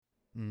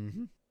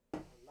Mm-hmm.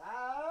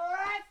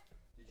 Live.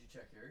 Did you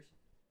check yours?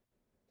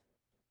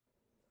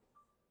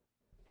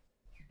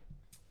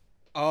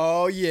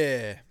 Oh,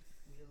 yeah.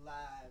 You're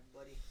live,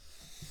 buddy.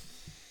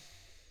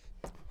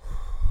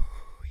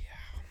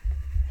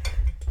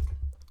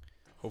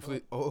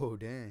 Hopefully. Oh,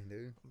 dang,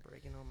 dude. I'm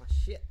breaking all my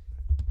shit.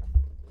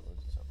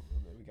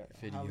 We got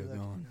How we video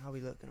looking? going. How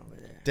we looking over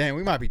there? Dang,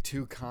 we might be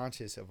too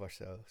conscious of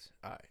ourselves.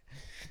 All right.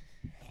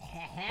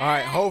 All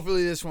right.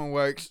 Hopefully this one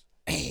works.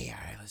 Hey,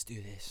 all right. Let's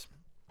do this.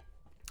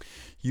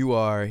 You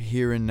are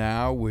here and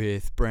now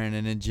with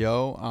Brandon and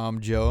Joe. I'm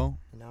Joe.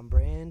 And I'm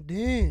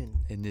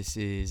Brandon. And this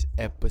is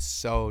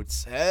episode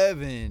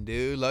 7,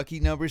 dude. Lucky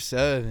number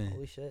 7.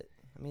 Holy shit.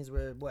 That means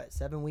we're,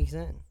 7 weeks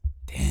in?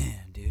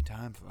 Damn, dude.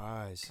 Time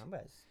flies. Time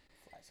flies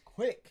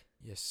quick.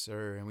 Yes,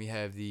 sir. And we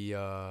have the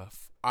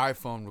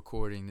iPhone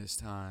recording this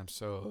time.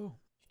 So. Did you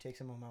take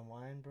some of my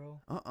wine, bro?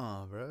 Bro.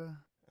 Oh,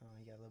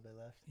 you got a little bit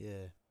left?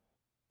 Yeah.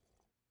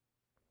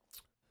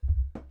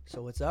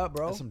 So what's up,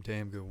 bro? That's some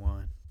damn good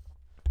wine.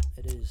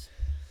 It is.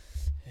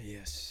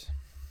 Yes.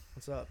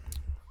 What's up?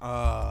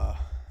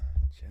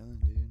 Chilling,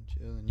 dude.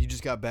 Chilling. You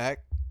just got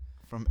back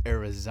from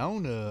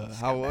Arizona.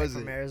 Just How got back was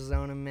from it?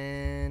 Arizona,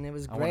 man. It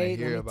was I wanna great.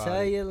 hear Let me about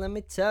tell it. you. Let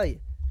me tell you.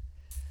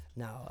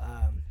 No,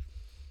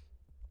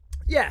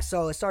 yeah,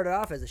 so it started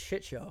off as a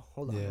shit show.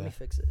 Hold on, let Yeah. me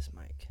fix this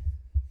mic.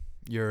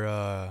 Your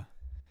I'll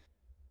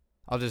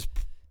just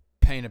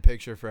paint a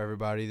picture for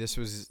everybody. This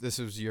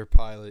was your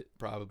pilot,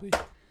 probably.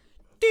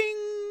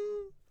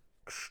 Ding.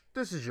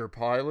 This is your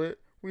pilot.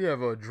 We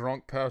have a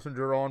drunk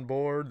passenger on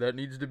board that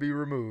needs to be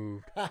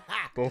removed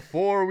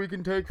before we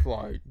can take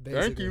flight.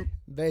 Thank you.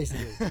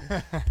 Basically.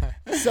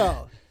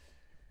 So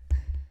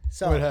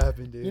What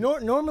happened, dude? you know,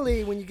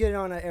 normally when you get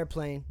on an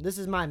airplane, this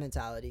is my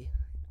mentality.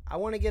 I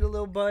want to get a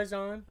little buzz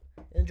on,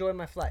 enjoy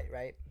my flight,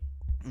 right?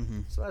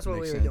 Mm-hmm. So that's what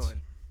Makes we were sense.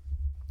 doing.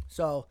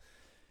 So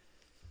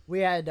we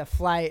had a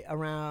flight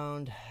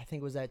around, I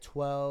think it was at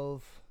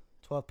 12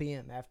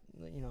 p.m.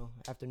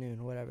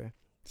 Afternoon, whatever.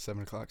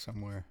 7 o'clock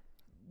somewhere.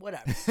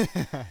 Whatever.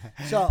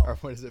 So- or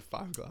what is it?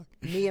 5 o'clock.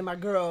 Me and my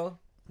girl,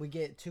 we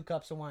get 2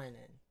 cups of wine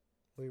in.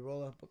 We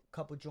roll up a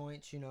couple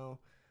joints,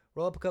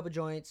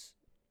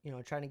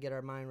 trying to get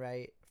our mind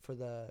right for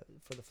the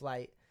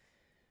flight.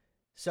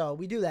 So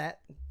we do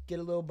that, get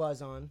a little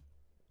buzz on.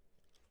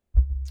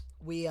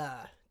 We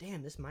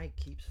damn, this mic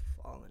keeps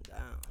falling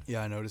down.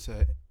 Yeah, I noticed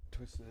that.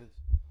 Twist this.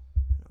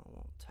 No, it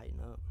won't tighten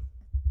up.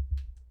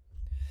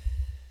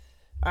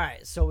 All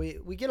right, so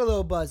we get a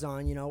little buzz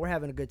on, we're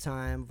having a good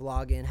time,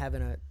 vlogging,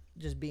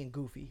 just being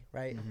goofy,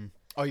 right? Mm-hmm.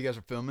 Oh, you guys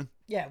are filming?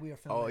 Yeah, we were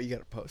filming. Oh, you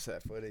gotta post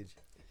that footage.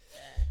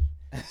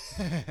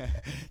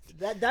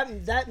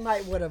 That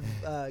might would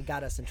have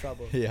got us in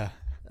trouble. Yeah.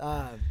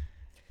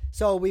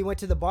 So we went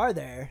to the bar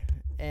there,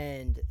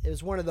 and it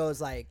was one of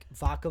those like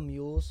vodka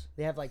mules.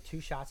 They have like 2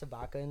 shots of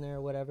vodka in there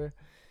or whatever.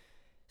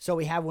 So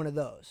we have one of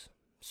those.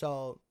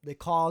 So they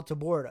called to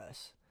board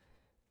us.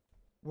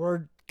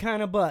 We're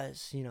kind of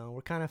buzzed,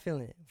 we're kind of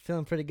feeling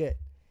pretty good.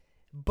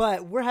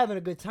 But we're having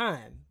a good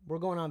time. We're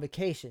going on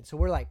vacation. So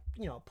we're like,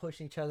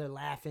 pushing each other,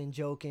 laughing,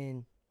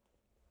 joking.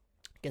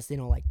 Guess they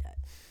don't like that.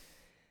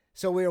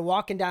 So we were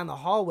walking down the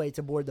hallway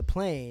to board the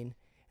plane,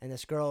 and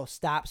this girl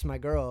stops my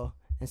girl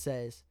and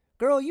says,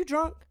 "Girl, you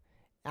drunk?"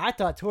 And I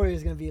thought Tori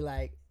was going to be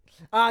like,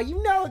 "Oh,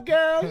 you know it,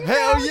 girl. You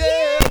Hell know,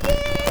 yeah.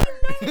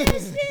 you know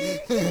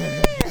that shit,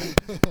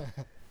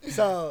 yeah."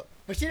 So,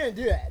 but she didn't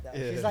do that, though.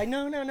 Yeah. She's like,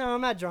 no,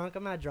 I'm not drunk.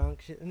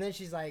 And then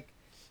she's like,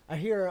 I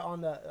hear her on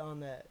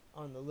the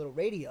little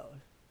radio,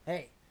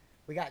 "Hey,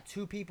 we got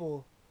 2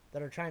 people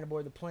that are trying to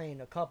board the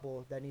plane, a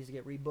couple that needs to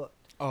get rebooked."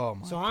 Oh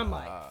my. So I'm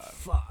like,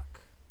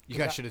 fuck. you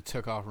guys should have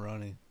took off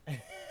running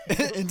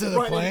into the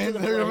Running plane. into the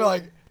They're gonna be plane.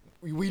 like,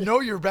 we know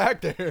you're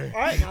back there.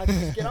 All right, now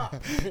just get off.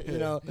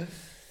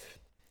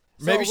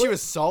 Maybe So she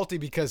was salty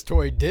because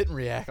Tori didn't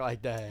react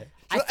like that.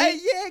 I So, hey,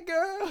 think- yeah,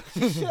 girl.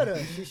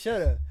 She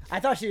should have. I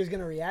thought she was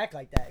gonna react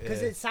like that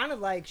because Yeah. it sounded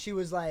like she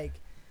was like,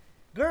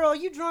 "Girl,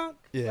 you drunk?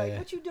 Yeah. Like,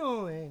 what you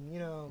doing?"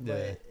 But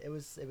Yeah. it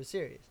was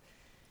serious.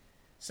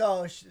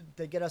 So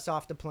they get us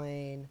off the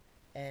plane,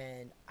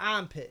 and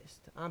I'm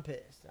pissed.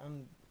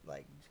 I'm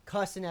like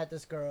cussing at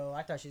this girl.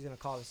 I thought she was gonna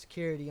call the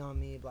security on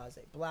me. Blah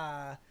blah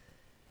blah.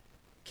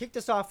 Kicked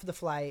us off for the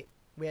flight.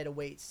 We had to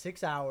wait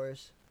 6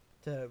 hours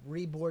to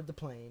reboard the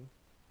plane.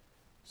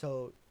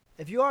 So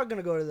if you are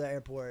gonna go to the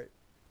airport,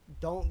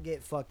 don't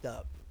get fucked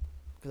up,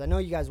 because I know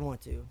you guys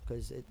want to,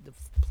 because the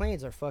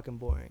planes are fucking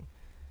boring.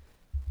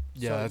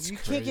 Yeah, So that's you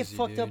crazy, can't get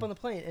fucked up dude. on the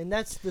plane, and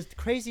that's the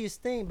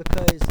craziest thing,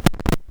 because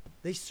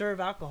they serve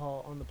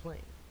alcohol on the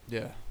plane.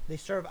 Yeah. They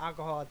serve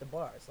alcohol at the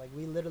bars. Like,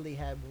 we literally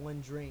had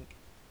 1 drink,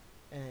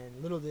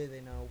 and little did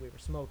they know we were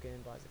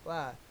smoking, blah blah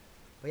blah.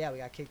 But yeah, we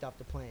got kicked off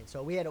the plane,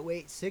 so we had to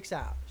wait 6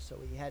 hours. So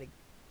we had to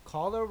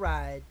call a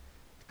ride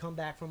to come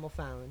back from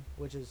O'Fallon,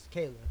 which is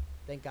Kayla.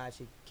 Thank God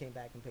she came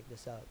back and picked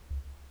us up.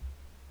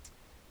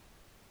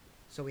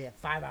 So we had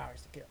 5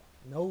 hours to kill.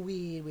 No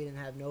weed. We didn't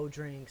have no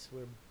drinks.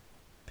 We're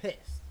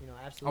pissed.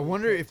 I Absolutely.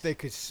 wonder if pissed. they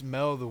could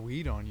smell the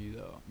weed on you,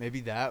 though.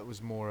 Maybe that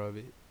was more of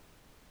it.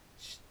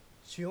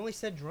 She only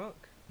said drunk.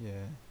 Yeah.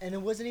 And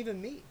it wasn't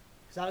even me.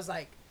 Because I was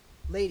like,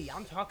 lady,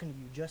 I'm talking to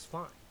you just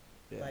fine.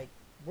 Yeah. Like,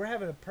 we're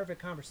having a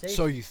perfect conversation.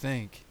 So you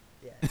think.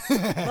 Yeah.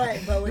 Right,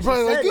 but what You're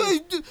probably she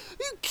like, said "Hey,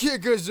 you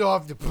kick us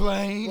off the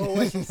plane. well,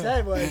 what she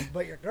said was,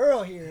 but your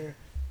girl here,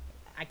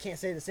 I can't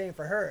say the same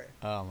for her.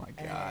 Oh my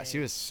god, she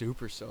was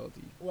super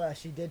salty. Well,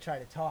 she did try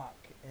to talk.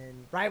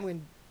 And right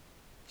when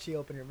she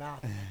opened her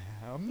mouth,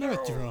 I'm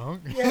not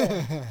drunk.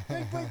 yeah.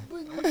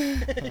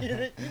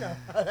 You know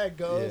how that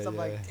goes. Yeah, I'm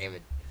yeah. like, damn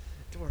it.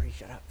 Tori,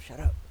 shut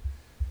up.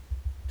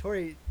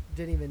 Tori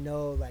didn't even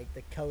know, like,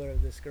 the color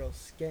of this girl's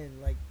skin.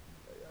 Like,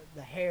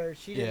 the hair.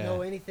 She didn't Yeah.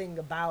 know anything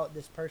about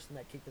this person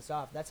that kicked us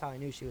off. That's how I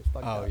knew she was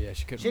fucked Oh up. yeah,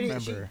 she couldn't She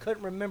remember.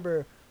 couldn't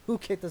remember who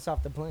kicked us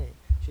off the plane.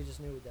 She just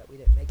knew that we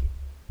didn't make it.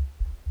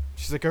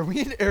 She's like, "Are we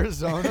in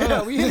Arizona?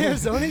 Are we in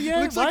Arizona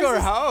yet? Looks Why like is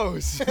our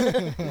this-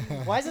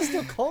 house." Why is it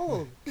still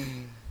cold?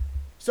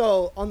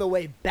 So on the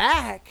way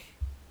back,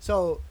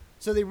 so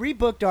they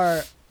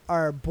rebooked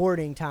our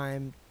boarding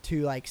time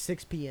to like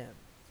 6 p.m.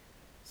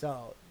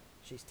 So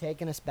she's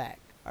taking us back,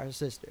 our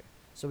sister.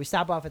 So we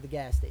stop off at the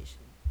gas station.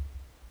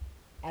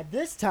 At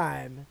this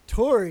time,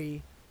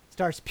 Tori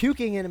starts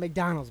puking in a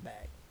McDonald's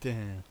bag.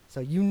 Damn. So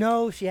you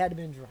know she had to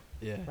been drunk,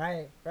 Yeah.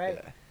 right?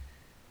 Yeah.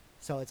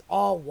 So it's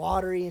all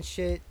watery and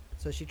shit.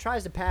 So she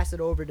tries to pass it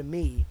over to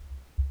me.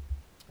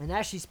 And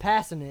as she's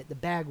passing it, the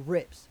bag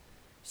rips.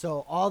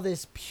 So all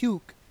this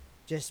puke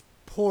just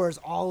pours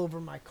all over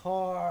my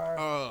car.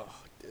 Oh,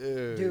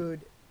 dude.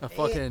 Dude. A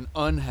fucking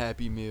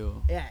unhappy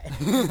meal. Yeah.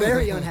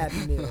 Very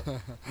unhappy meal.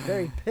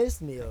 Very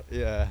pissed meal.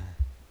 Yeah.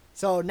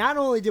 So not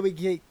only did we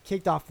get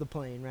kicked off the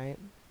plane, right?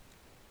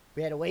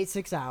 We had to wait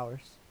 6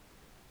 hours.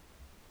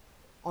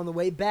 On the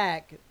way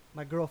back,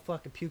 my girl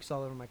fucking pukes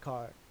all over my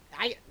car.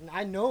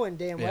 I know and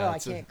damn well Yeah, I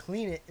it's can't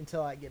clean it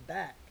until I get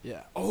back.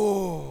 Yeah.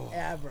 Oh.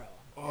 Yeah, bro.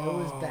 It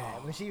was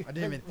bad. When I didn't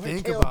even when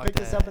think Kayla about picked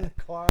us up in that.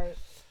 the car,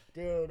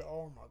 dude.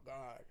 Oh my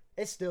god,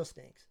 it still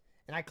stinks,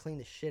 and I cleaned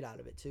the shit out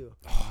of it too.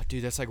 Oh,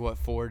 dude, that's like what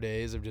 4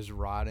 days of just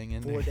rotting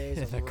in 4 the, days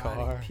in of the rotting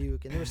car.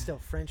 puke, and there was still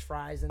French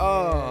fries in there,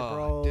 Oh,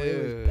 bro. It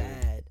was dude.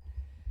 bad.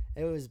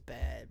 It was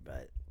bad,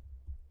 but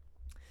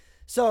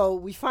so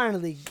we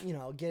finally,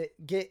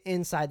 get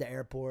inside the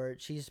airport.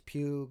 She's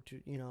puked.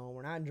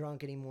 We're not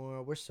drunk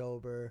anymore. We're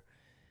sober.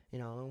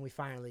 And we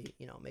finally,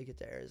 make it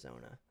to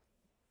Arizona.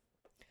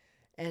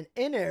 And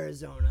in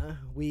Arizona,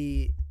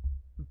 we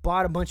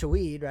bought a bunch of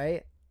weed,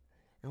 right?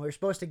 And we were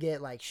supposed to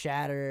get like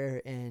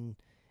shatter and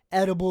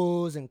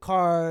edibles and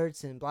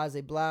carts and blah,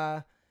 blah,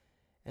 blah.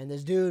 And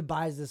this dude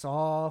buys this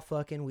all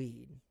fucking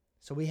weed.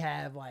 So we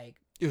have like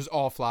It was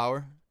all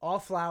flour. all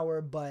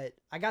flour, but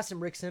I got some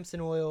Rick Simpson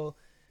oil.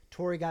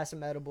 Tori got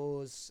some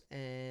edibles,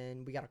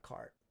 and we got a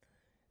cart.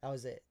 That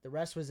was it. The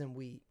rest was in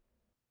weed.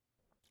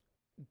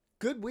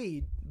 Good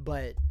weed,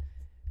 but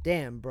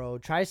damn, bro.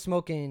 Try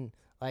smoking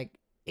like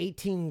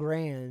 18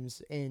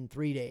 grams in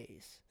 3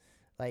 days.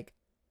 Like,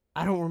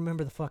 I don't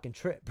remember the fucking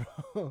trip,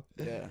 bro.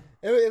 Yeah.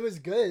 It was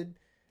good.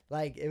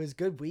 Like, it was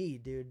good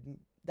weed, dude.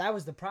 That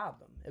was the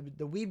problem.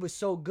 The weed was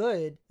so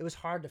good, it was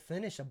hard to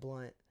finish a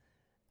blunt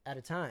at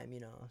a time,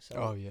 So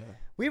Oh yeah.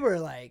 we were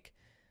like,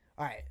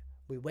 all right,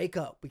 we wake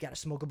up, we gotta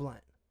smoke a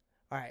blunt.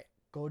 All right,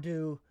 go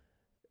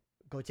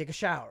take a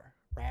shower.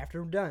 Right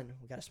after we're done,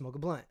 we gotta smoke a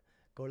blunt.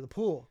 Go to the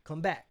pool, come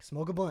back,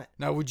 smoke a blunt.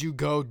 Now, would you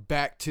go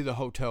back to the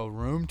hotel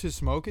room to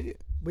smoke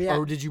it,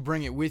 or did you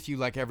bring it with you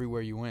like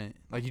everywhere you went?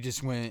 Like you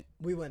just went.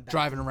 we went back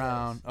driving to the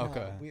around? place.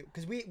 Okay.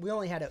 Because we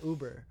only had an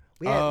Uber.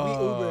 We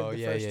Ubered the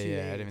yeah, first yeah, 2 yeah.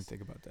 days. I didn't even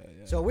think about that.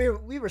 Yeah. So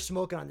we were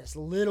smoking on this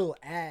little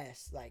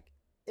ass, like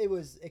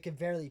it could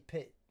barely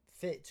fit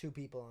 2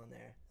 people on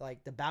there.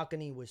 Like the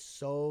balcony was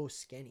so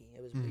skinny,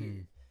 it was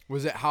weird.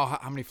 Was it how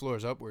many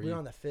floors up were We you? were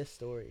on the 5th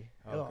story.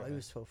 Oh, Okay. it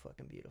was so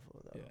fucking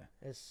beautiful though.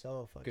 Yeah. It's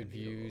so fucking Good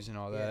beautiful. views and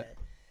all that.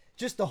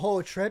 Just the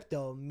whole trip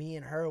though, me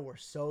and her were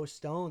so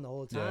stoned the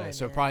whole time. Yeah,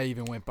 so it man. probably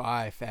even went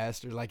by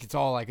faster. Like it's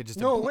all like it just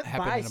no, it went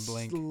happened by in a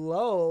blink.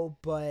 slow,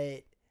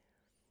 but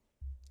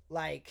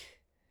like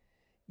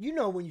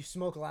when you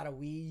smoke a lot of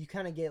weed, you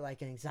kind of get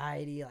like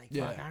anxiety, like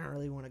Yeah. fuck, I don't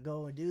really want to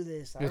go and do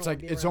this. I It's don't like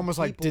wanna be it's around almost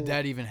like did people.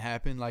 that even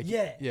happen? Like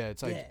Yeah,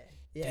 it's like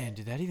yeah. damn,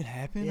 did that even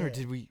happen Yeah.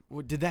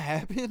 or did that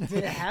happen? Did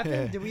it happen?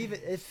 Yeah. Did we even?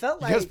 It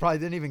felt You like guys probably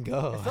didn't even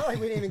go. it felt like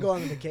we didn't even go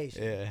on the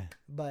vacation. Yeah.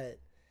 But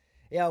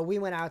yeah, we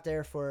went out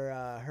there for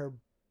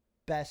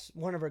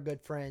one of her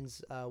good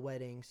friends'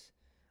 weddings.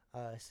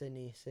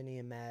 Sydney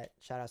and Matt.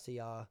 Shout out to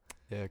y'all.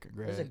 Yeah, It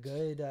congrats. was a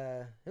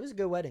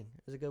good wedding.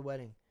 It was a good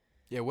wedding.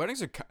 Yeah,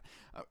 weddings are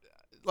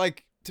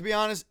like, to be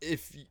honest,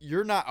 if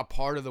you're not a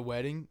part of the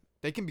wedding,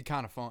 they can be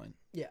kind of fun.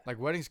 Yeah. Like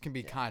weddings can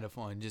be kind of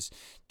fun, just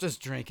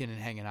drinking and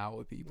hanging out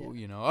with people,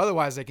 Yeah.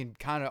 Otherwise, they can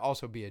kind of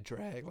also be a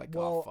drag. Like,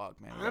 Well, oh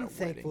fuck, man. we got I'm a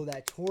thankful wedding.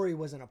 that Tori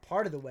wasn't a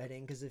part of the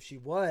wedding, because if she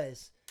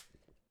was,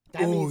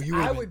 that Oh, means you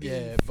I would've would be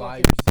been,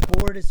 fucking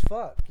bored as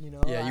fuck.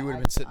 Yeah, you would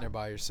have been sitting there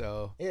by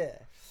yourself. Yeah.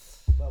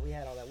 But we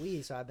had all that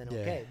weed, so I've been Yeah.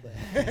 okay.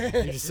 But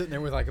You're just sitting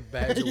there with like a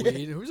bag of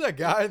weed. Who's that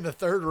guy in the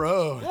third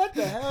row? what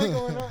the hell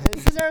going on?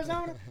 Is this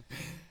Arizona?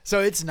 So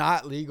it's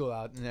not legal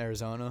out in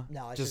Arizona.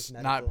 No, it's just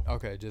not medical.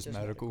 okay. Just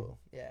medical.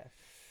 Yeah.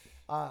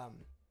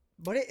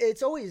 But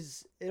it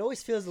always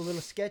feels a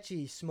little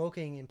sketchy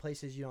smoking in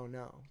places you don't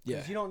know.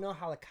 Because you don't know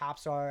how the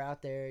cops are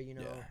out there, you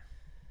know. Yeah.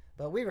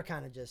 But we were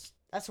kind of just,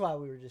 that's why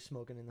we were just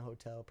smoking in the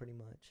hotel pretty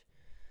much.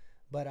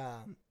 But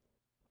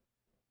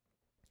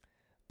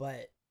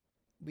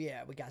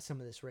yeah, we got some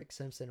of this Rick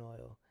Simpson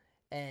oil.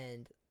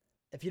 And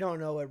if you don't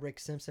know what Rick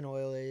Simpson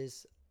oil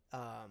is,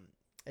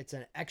 it's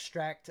an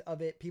extract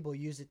of it. People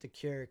use it to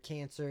cure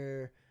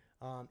cancer,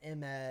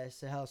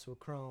 MS, it helps with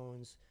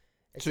Crohn's.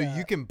 It's So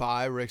you can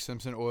buy Rick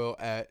Simpson oil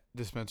at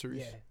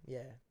dispensaries?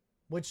 Yeah.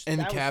 Which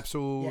And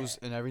capsules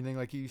and everything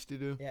like you used to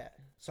do? Yeah.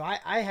 So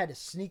I had to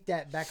sneak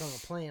that back on the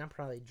plane. I'm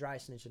probably dry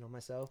snitching on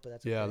myself, but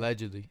that's okay. Yeah,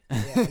 allegedly.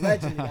 Yeah,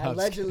 allegedly. I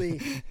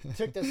allegedly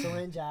took the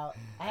syringe out.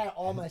 I had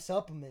all my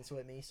supplements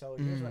with me, so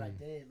here's what I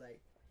did.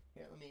 Like,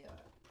 here, let me,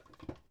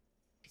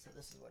 so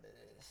this is what it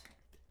is.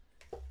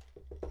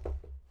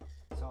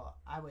 So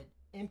I would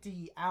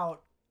empty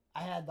out,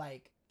 I had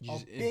like a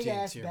big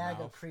ass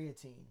bag of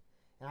creatine,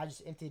 and I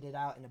just emptied it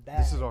out in a bag.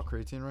 This is all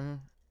creatine right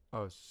here?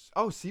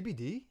 Oh,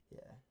 CBD?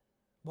 Yeah.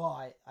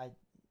 Well,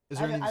 Is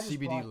there any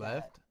CBD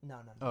left? No.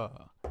 Oh.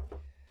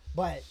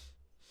 But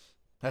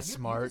that's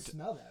smart. You can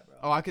smell that, bro.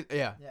 Oh, I could,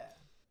 yeah. Yeah.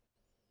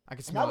 I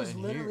could smell it. That was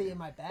literally in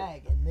my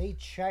bag, and they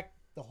checked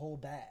the whole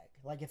bag.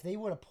 Like, if they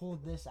would have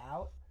pulled this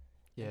out,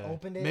 and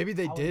opened it, maybe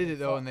they did it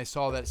though, and they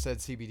saw that said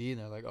CBD, and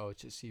they're like, "Oh,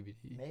 it's just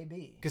CBD."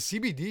 Maybe. Because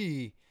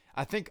CBD,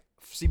 I think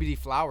CBD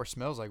flower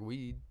smells like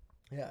weed.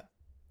 Yeah.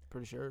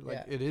 Pretty sure,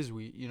 like it is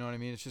weed. You know what I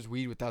mean? It's just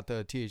weed without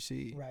the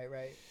THC.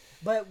 Right.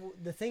 But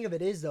the thing of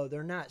it is, though,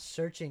 they're not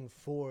searching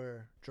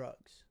for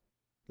drugs.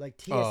 Like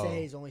TSA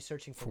is only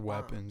searching for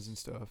weapons and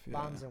stuff. Yeah.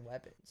 Bombs and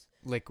weapons.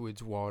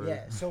 Liquids, water.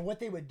 Yeah. So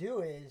what they would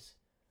do is,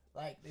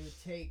 like, they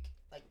would take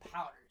like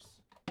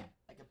powders,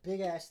 like a big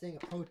ass thing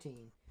of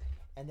protein,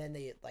 and then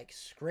they like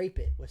scrape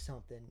it with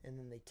something, and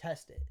then they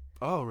test it.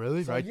 Oh,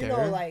 really? So right you there. You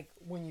know, like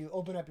when you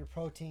open up your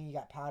protein, you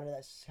got powder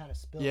that's kind of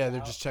spilled. Yeah,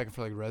 they're just checking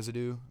for like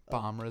residue,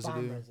 bomb residue.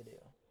 Bomb residue.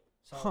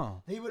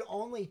 So they would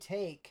only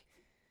take.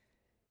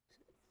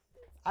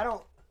 I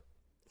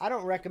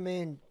don't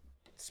recommend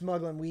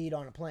smuggling weed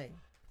on a plane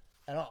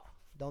at all.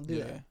 Don't do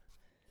that.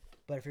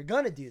 But if you're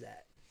gonna do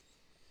that,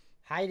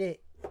 hide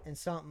it in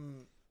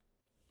something.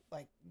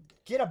 Like,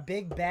 get a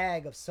big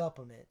bag of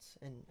supplements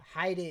and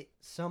hide it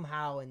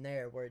somehow in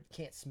there where it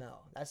can't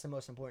smell. That's the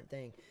most important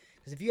thing.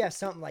 Because if you have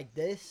something like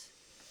this,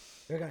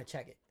 they're gonna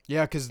check it.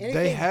 Yeah, because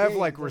they have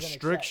like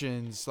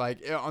restrictions,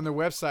 like on their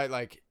website,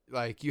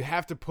 like you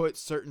have to put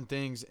certain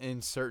things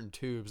in certain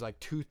tubes, like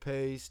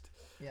toothpaste.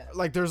 Yeah.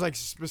 Like there's like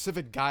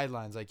specific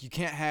guidelines. Like you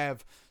can't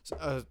have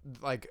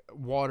like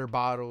water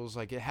bottles.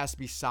 Like it has to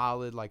be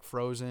solid, like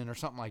frozen or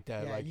something like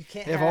that. Yeah, like you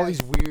can't they have all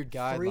these weird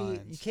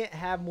guidelines. You can't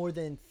have more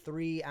than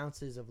 3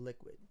 ounces of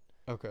liquid.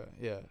 Okay,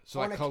 yeah. So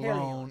on like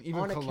cologne,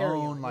 even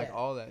cologne, like yeah.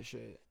 all that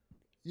shit.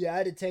 Yeah, I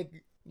had to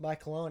take my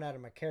cologne out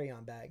of my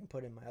carry-on bag and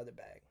put it in my other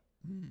bag.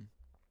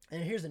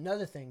 And here's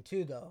another thing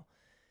too, though,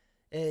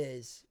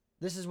 is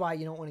this is why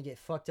you don't want to get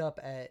fucked up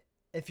at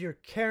if you're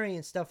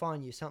carrying stuff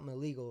on you, something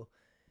illegal,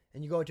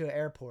 and you go to an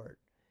airport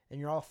and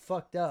you're all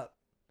fucked up.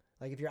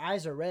 Like if your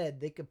eyes are red,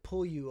 they could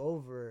pull you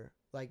over.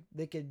 Like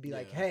they could be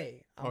like,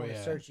 "Hey, I want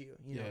to search you,"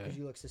 you know, because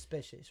you look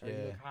suspicious or you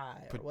look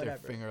high Put or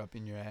whatever. Their finger up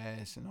in your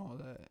ass and all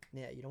that.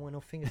 Yeah, you don't want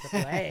no fingers up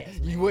your ass.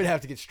 You would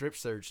have to get strip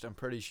searched. I'm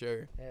pretty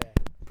sure. Yeah,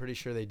 I'm pretty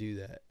sure they do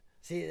that.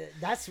 See,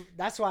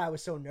 that's why I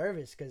was so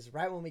nervous because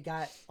right when we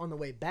got on the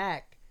way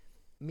back,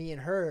 me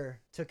and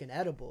her took an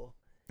edible.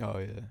 Oh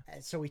yeah.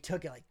 And so we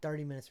took it like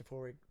 30 minutes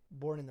before we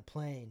boarded the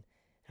plane.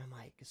 And I'm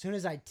like, as soon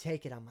as I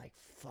take it, I'm like,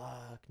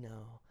 fuck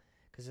no,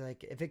 because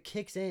like if it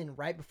kicks in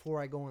right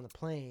before I go on the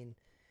plane,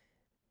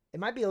 it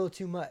might be a little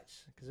too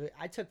much. Because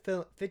I took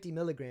 50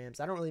 milligrams.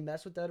 I don't really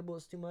mess with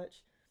edibles too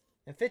much,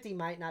 and 50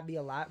 might not be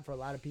a lot for a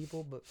lot of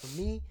people, but for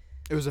me,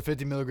 it was a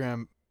 50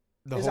 milligram.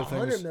 The whole thing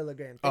 100 was,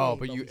 milligram thing, oh,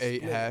 but you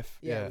ate half.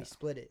 Yeah, we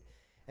split it.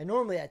 And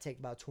normally I take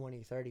about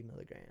 20, 30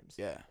 milligrams.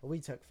 Yeah. But we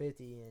took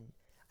 50, and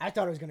I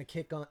thought it was gonna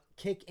kick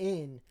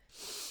in,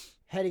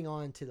 heading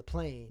on to the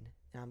plane.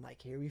 And I'm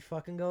like, here we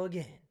fucking go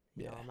again.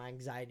 You know, my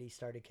anxiety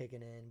started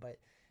kicking in, but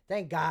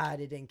thank God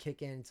it didn't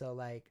kick in until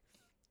like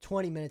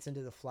 20 minutes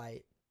into the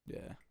flight.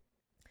 Yeah.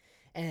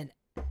 And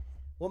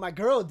what my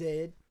girl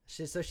did,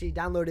 so she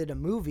downloaded a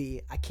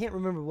movie. I can't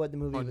remember what the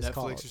movie was Netflix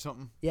called. On Netflix or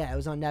something? Yeah, it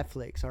was on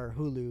Netflix or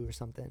Hulu or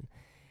something.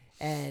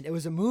 And it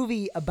was a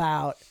movie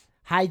about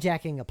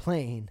hijacking a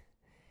plane.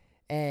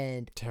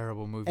 And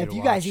terrible movie. If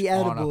you guys eat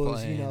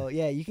edibles, you know,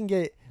 you can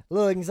get a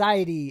little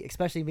anxiety,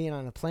 especially being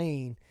on a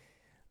plane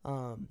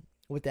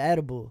with the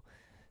edible.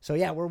 So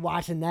yeah, we're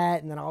watching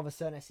that, and then all of a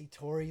sudden I see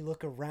Tori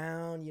look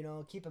around. You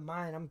know, keep in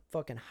mind I'm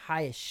fucking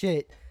high as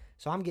shit,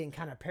 so I'm getting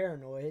kind of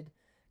paranoid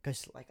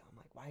because I'm like,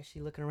 why is she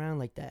looking around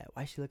like that?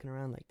 Why is she looking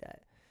around like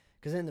that?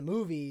 Because in the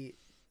movie,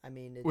 I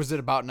mean, was it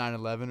about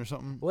 9/11 or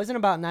something? It wasn't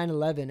about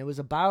 9/11. It was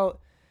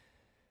about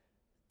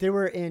they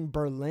were in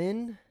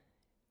Berlin,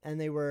 and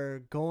they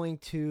were going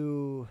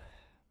to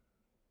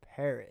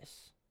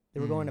Paris. They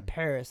were going to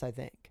Paris, I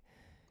think.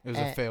 It was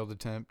a failed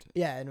attempt.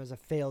 Yeah, and it was a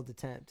failed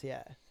attempt.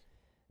 Yeah.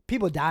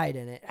 people died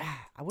in it.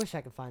 I wish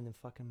I could find the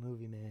fucking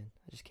movie, man.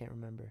 I just can't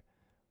remember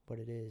what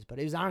it is, but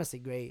it was honestly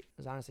great. It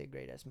was honestly a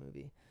great ass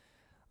movie.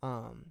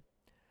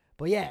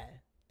 But yeah,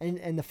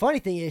 and the funny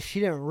thing is,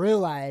 she didn't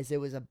realize it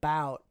was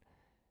about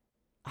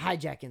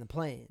hijacking the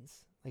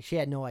planes. Like, she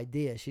had no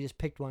idea. She just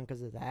picked one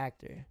because of the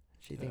actor.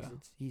 She thinks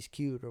he's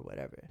cute or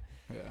whatever.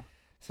 Yeah.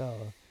 So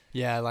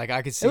yeah, like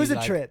I could see it was a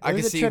like, trip. I It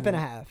could was a see trip and a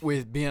half.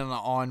 with being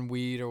on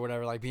weed or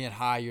whatever, like being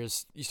high, you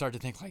start to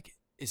think like,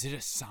 is it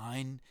a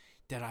sign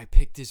that I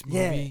picked this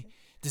movie? Yeah.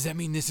 Does that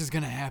mean this is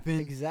gonna happen?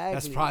 Exactly.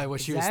 That's probably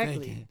what she was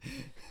thinking.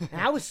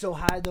 And I was so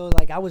high though,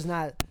 like I was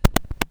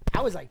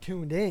like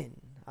tuned in.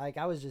 Like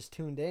I was just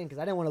tuned in because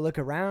I didn't want to look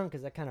around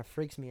because that kind of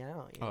freaks me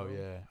out. You know? Oh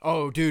yeah.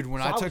 Oh dude,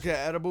 when So I I took was the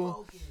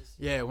edible,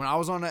 yeah, when I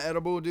was on the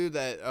edible, dude,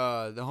 that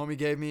the homie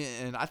gave me,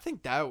 and I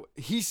think that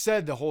he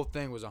said the whole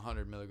thing was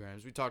 100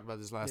 milligrams. We talked about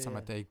this last time,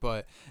 I think,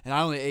 and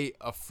I only ate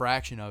a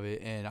fraction of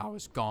it, and I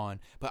was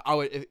gone. But I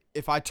would,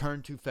 if I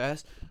turn too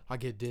fast, I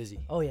get dizzy.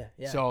 Oh yeah,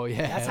 yeah. So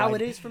yeah, that's how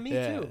it is for me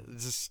too.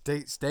 Just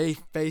stay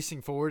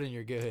facing forward, and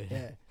you're good.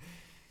 Yeah,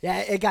 yeah.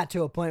 It got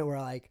to a point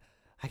where like,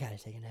 I gotta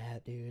take a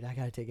nap, dude. I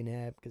gotta take a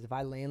nap because if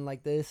I land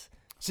like this.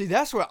 See,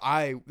 that's what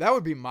that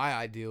would be my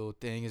ideal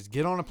thing is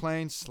get on a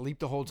plane, sleep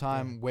the whole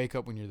time, wake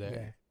up when you're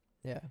there.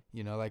 Yeah.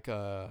 You know, like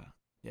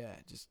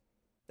just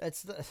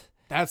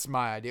That's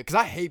my idea because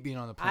I hate being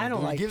on the plane. I don't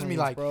dude. like It gives planes,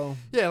 me like bro.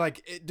 yeah,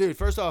 like dude.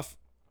 First off,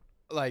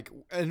 like,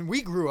 and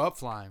we grew up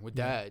flying with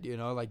dad. You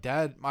know, like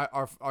dad,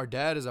 our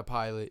dad is a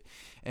pilot,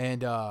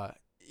 and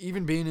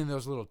even being in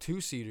those little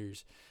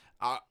 2-seaters.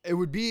 It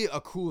would be a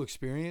cool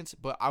experience,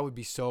 but I would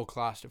be so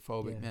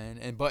claustrophobic, man.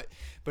 And but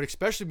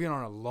especially being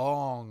on a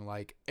long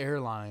like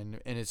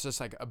airline, and it's just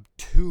like a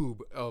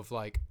tube of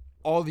like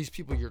all these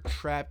people you're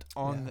trapped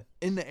on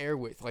in the air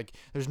with. Like,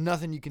 there's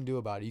nothing you can do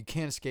about it. You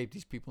can't escape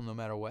these people no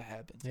matter what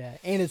happens. Yeah,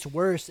 and it's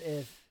worse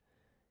if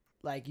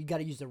like you got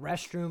to use the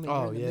restroom and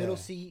you're in the middle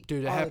seat,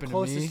 dude. It happened to me.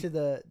 Closest to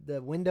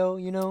the window,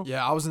 you know.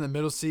 Yeah, I was in the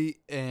middle seat,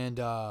 and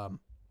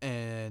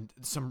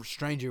some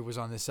stranger was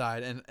on this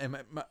side, and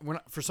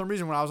for some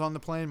reason when I was on the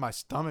plane, my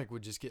stomach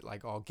would just get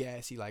like all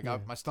gassy, like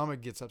my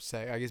stomach gets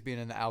upset, I guess being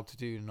in the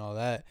altitude and all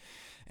that,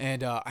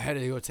 and I had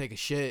to go take a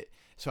shit,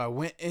 so I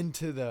went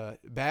into the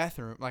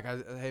bathroom, like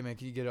hey man,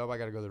 can you get up, I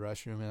gotta go to the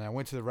restroom, and I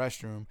went to the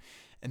restroom.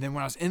 And then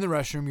when I was in the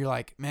restroom, you're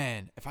like,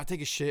 man, if I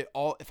take a shit,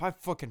 if I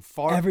fucking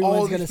fart, everyone's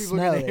all gonna these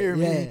people are gonna hear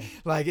me. me.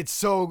 Like, it's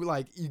so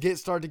like you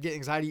start to get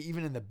anxiety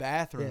even in the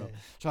bathroom. Yeah.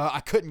 So I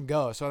couldn't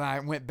go. So then I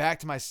went back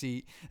to my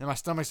seat, and my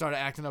stomach started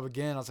acting up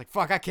again. I was like,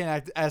 fuck, I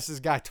can't ask this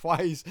guy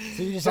twice.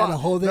 So you just had to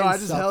hold it. No, and I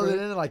just held it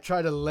suffer? in and like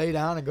tried to lay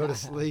down and go to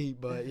sleep.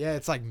 But yeah,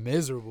 it's like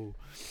miserable.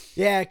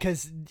 Yeah,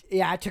 cause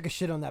I took a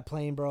shit on that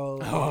plane,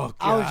 bro. Oh,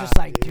 I was just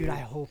like, dude, I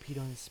hope he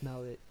doesn't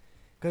smell it,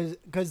 cause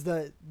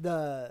the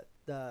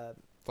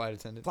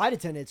flight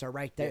attendants are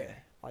right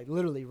there, like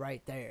literally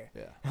right there.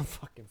 Yeah, I'm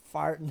fucking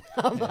farting.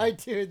 I'm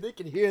like, dude, they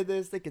can hear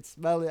this, they can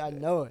smell it. I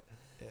know it.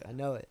 Yeah. I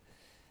know it.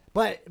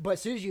 But as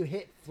soon as you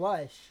hit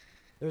flush,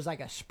 there's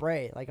like a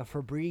spray, like a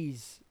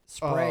Febreze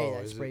spray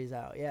that sprays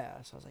out.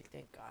 Yeah, so I was like,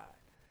 thank God.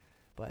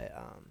 But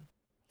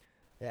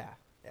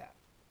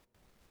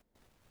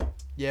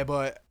yeah,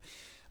 but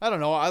I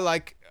don't know. I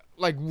like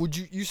would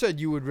you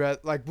said you would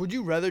would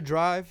you rather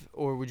drive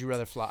or would you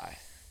rather fly?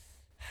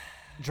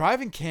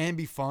 Driving can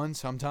be fun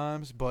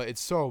sometimes, but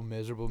it's so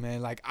miserable,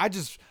 man. Like I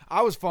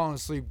was falling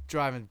asleep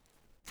driving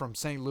from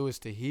St. Louis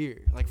to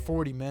here, like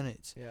 40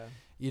 minutes. yeah.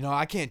 You know,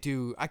 I can't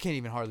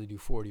even hardly do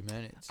 40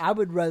 minutes. I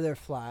would rather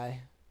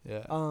fly.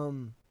 Yeah.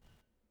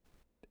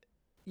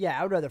 Yeah,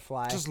 I would rather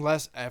fly. Just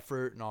less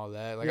effort and all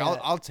that. Like Yeah.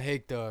 I'll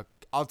take the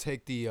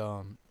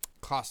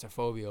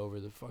claustrophobia over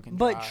the fucking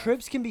But drive.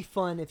 trips can be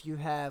fun if you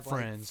have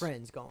Friends. like,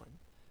 friends going.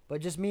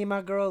 But just me and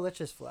my girl, let's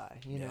just fly,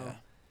 you know.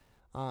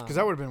 Because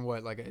that would have been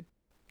what, like a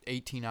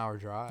 18-hour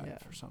drive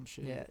or some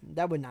shit. Yeah,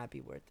 that would not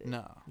be worth it.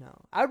 No.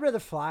 I'd rather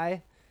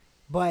fly,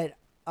 but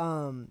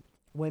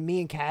when me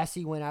and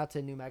Cassie went out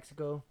to New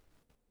Mexico,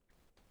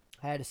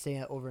 I had to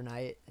stay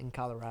overnight in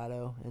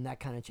Colorado, and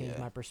that kind of changed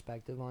my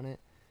perspective on it.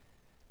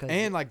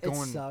 And like it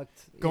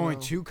sucked, going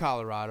to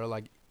Colorado,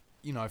 like,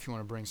 you know, if you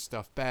want to bring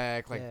stuff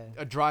back, like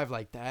a drive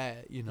like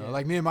that, you know,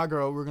 like me and my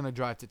girl, we're gonna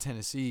drive to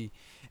Tennessee,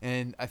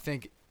 and I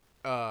think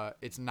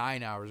it's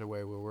 9 hours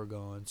away where we're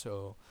going,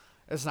 so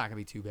it's not gonna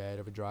be too bad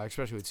of a drive,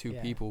 especially with two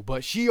people.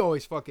 But she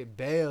always fucking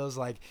bails.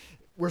 Like,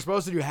 we're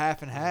supposed to do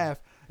half and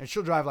half, and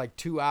she'll drive like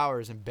 2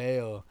 hours and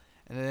bail,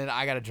 and then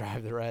I gotta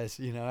drive the rest,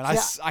 you know. And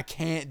I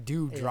can't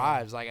do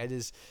drives. Like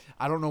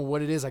I don't know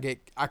what it is.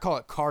 I call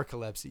it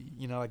carcolepsy,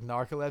 you know, like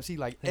narcolepsy.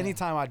 Like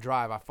anytime I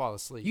drive, I fall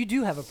asleep. You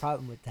do have a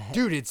problem with that,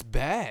 dude. It's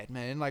bad,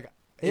 man. Like,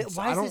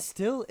 why is it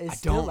still? It's I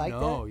still don't like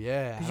know. that?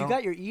 Yeah, because you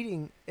got your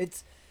eating.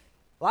 It's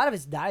a lot of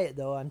it's diet,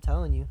 though. I'm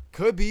telling you.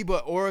 Could be,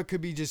 or it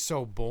could be just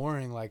so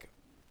boring. Like,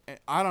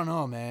 I don't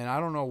know, man. I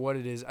don't know what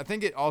it is. I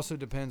think it also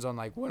depends on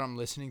like what I'm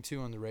listening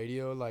to on the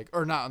radio, like,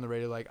 or not on the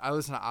radio. Like, I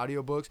listen to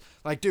audiobooks.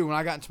 Like, dude, when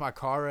I got into my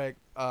car wreck,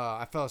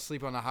 I fell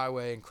asleep on the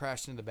highway and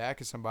crashed into the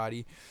back of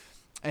somebody,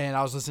 and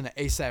I was listening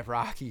to A$AP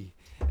Rocky,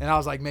 And I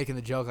was like making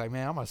the joke, like,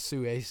 man, I'm gonna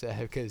sue ASAP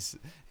because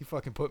he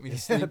fucking put me to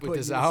sleep with Put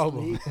this you to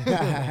album.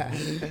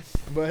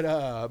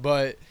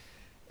 But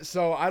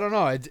so I don't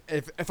know.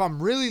 If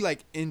I'm really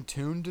like in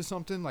tune to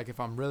something, like if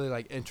I'm really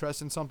like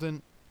interested in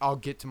something, I'll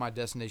get to my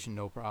destination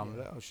no problem.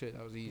 Yeah. Oh shit,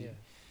 that was easy. Yeah.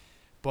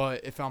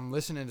 But if I'm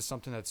listening to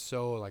something that's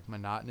so like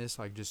monotonous,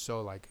 like just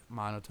so like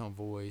monotone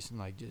voice and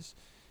like just,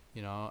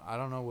 you know, I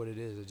don't know what it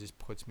is. It just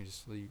puts me to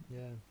sleep. Yeah.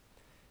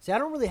 See, I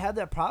don't really have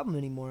that problem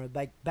anymore.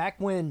 Like back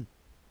when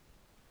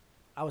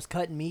I was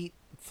cutting meat,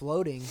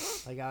 floating,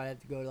 like I would have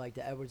to go to like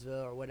to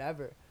Edwardsville or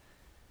whatever,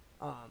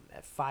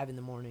 at 5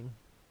 a.m.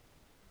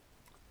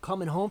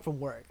 Coming home from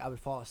work, I would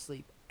fall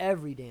asleep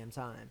every damn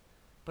time.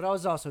 But I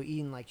was also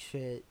eating like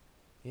shit,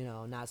 you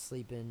know, not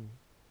sleeping.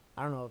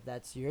 I don't know if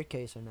that's your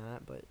case or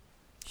not, but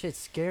shit's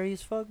scary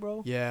as fuck,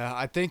 bro. Yeah,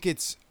 I think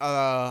it's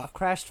I've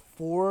crashed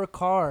 4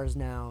 cars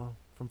now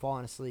from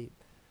falling asleep.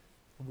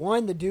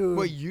 One, the dude.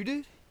 What you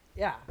did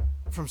Yeah,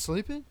 from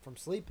sleeping? from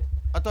sleeping.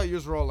 I thought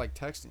yours were all like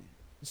texting.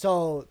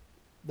 So,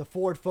 the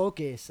Ford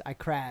Focus, I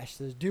crashed.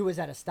 This dude was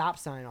at a stop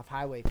sign off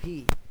Highway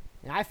P,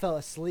 and I fell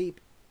asleep.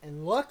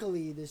 And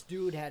luckily, this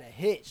dude had a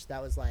hitch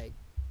that was like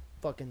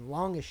fucking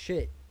long as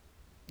shit.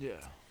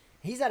 Yeah.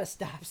 He's at a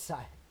stop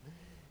sign.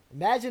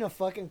 Imagine a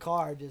fucking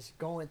car just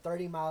going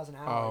 30 miles an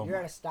hour. Oh You're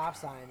at my a stop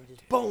sign and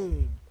just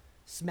boom,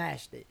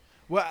 smashed it.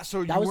 Well,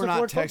 so That you was were the not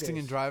Ford texting Focus.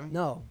 and driving?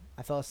 No,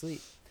 I fell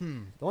asleep.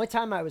 The only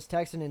time I was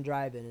texting and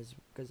driving is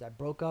because I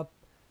broke up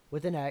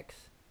with an ex,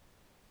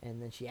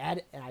 and then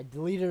and I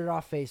deleted her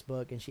off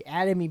Facebook, and she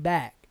added me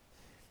back.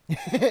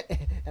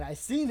 And I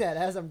seen that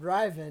as I'm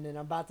driving, and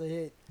I'm about to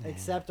hit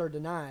accept or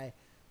deny,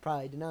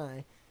 probably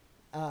deny.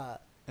 And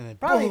then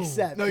Probably boom.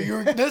 accept. No,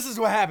 this is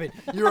what happened.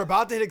 You were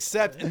about to hit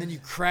accept, and then you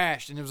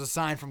crashed, and it was a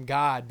sign from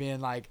God being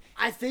like,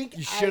 I think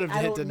You should have I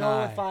hit don't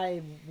know deny. if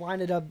I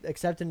winded up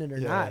accepting it or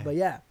Yeah. not, but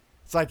yeah.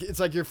 it's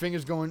like your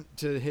fingers going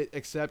to hit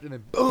accept, and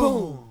then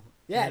boom.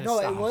 Yeah, And no,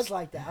 it stops. was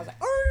like that. I was like,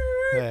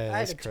 Yeah, I had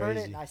that's to turn it,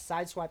 crazy. and I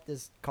sideswiped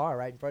this car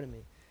right in front of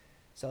me.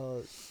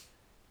 So,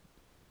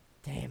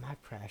 damn,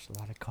 I've crashed a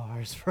lot of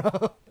cars,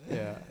 bro.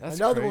 Yeah, that's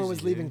Another one crazy,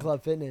 was leaving dude.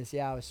 Club Fitness.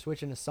 Yeah, I was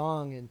switching a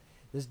song, and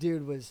this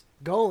dude was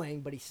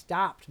going, but he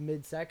stopped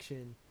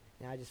mid-section,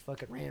 and I just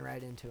fucking ran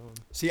right into him.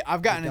 See,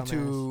 I've gotten dumbass.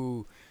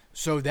 into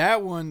so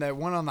that one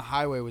on the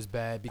highway was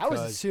bad because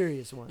That was a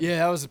serious one. yeah,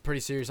 that was pretty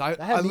serious. That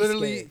I had me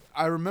literally scared.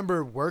 I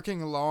remember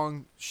working a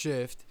long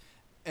shift,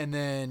 and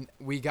then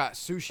we got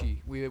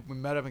sushi. We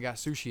met up and got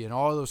sushi, and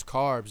all those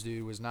carbs,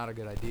 dude, was not a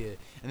good idea.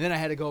 And then I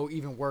had to go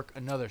even work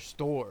another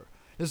store.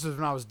 This was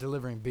when I was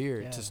delivering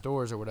beer Yeah. to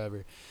stores or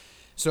whatever.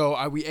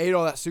 So we ate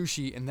all that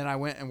sushi, and then I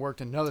went and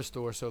worked another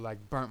store, so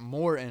like burnt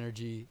more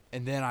energy,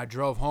 and then I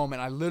drove home,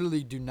 and I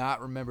literally do not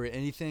remember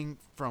anything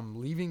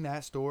from leaving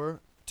that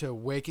store to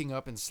waking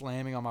up and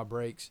slamming on my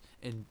brakes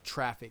in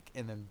traffic,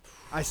 and then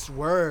I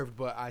swerved,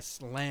 but I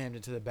slammed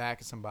into the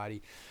back of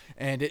somebody,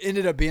 and it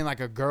ended up being like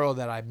a girl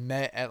that I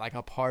met at like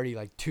a party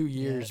like 2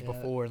 years Yeah.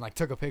 before, and like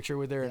took a picture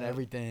with her and Yeah.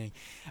 everything.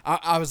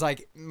 I was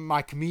like,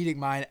 my comedic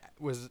mind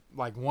was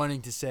like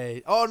wanting to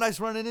say, "Oh, nice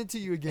running into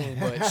you again,"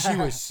 but she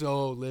was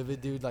so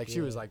livid, dude. Like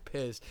she was Yeah. like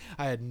pissed.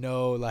 I had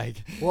no like.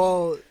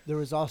 Well, there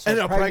was also And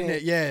a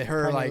pregnant, yeah,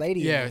 her pregnant like,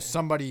 lady in yeah, there.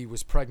 somebody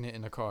was pregnant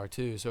in the car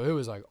too, so it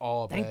was like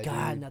all Thank bad.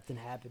 God dude. nothing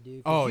happened,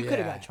 dude. 'cause Oh you yeah. could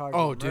have got charged.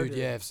 Oh with dude, murder.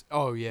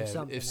 yeah.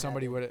 something If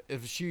somebody happened. would,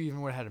 if she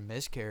even would have had a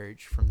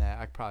miscarriage from that,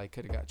 I probably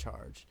could have got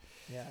charged.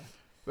 Yeah.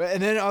 But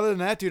and then other than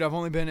that, dude, I've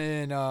only been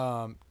in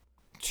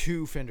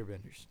 2 fender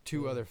benders,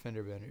 2 Yeah. other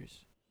fender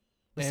benders,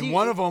 But and see,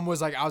 one of them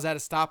was like I was at a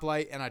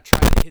stoplight and I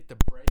tried to hit the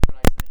brake, but I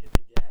accidentally hit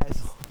the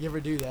gas. You ever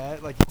do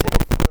that? Like you take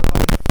your foot off,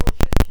 and oh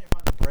shit, you can't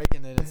find the brake,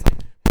 and then it's like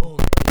boom,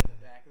 right in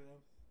the back of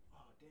them.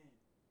 Oh damn,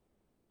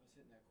 I was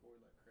hitting that cord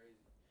like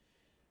crazy.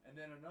 And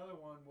then another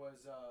one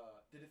was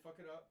did it fuck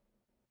it up?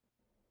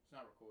 It's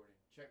not recording.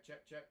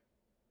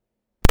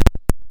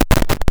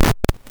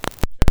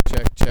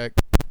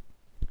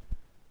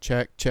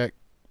 Check. Check.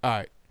 All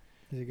right.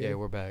 Is it good? Yeah,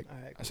 we're back. All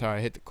right. Cool. Sorry,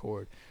 I hit the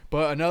cord.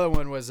 But another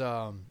one was you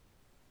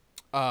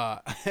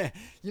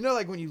know,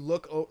 like when you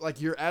look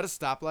like you're at a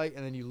stoplight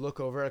and then you look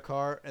over at a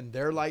car and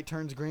their light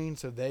turns green,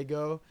 so they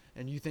go,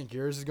 and you think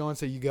yours is going,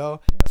 so you go.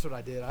 That's what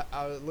I did.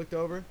 I looked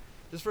over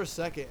just for a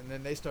second, and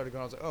then they started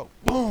going. I was like, oh,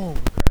 boom,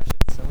 crashed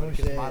into somebody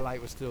because shit. my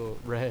light was still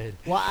red.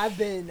 Well, I've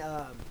been.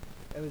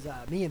 It was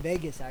me in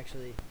Vegas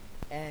actually,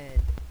 and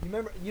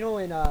you know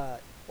in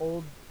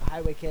old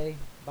Highway K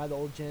by the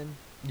old gym.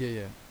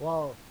 Yeah.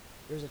 Well,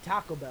 there's a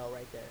Taco Bell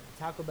right there.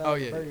 Taco Bell Oh,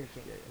 and yeah, Burger yeah,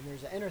 King, yeah. and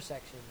there's an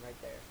intersection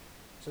right there.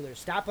 So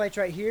there's stoplights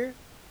right here,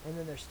 and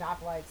then there's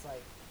stoplights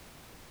like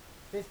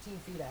 15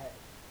 feet ahead.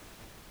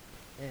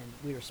 And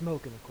we were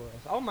smoking, of course.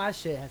 All my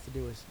shit has to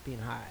do with being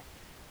high.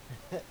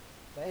 But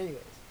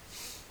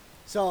anyways,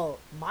 so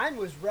mine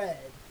was red,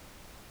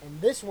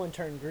 and this one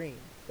turned green.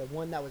 The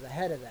one that was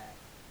ahead of that,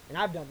 and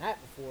I've done that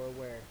before,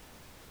 where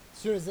as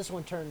soon as this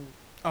one turned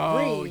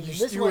Oh, green, you,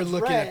 this you were one's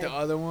looking red, at the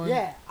other one?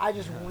 Yeah, I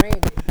just ran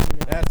it. You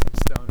know? That's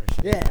some stoner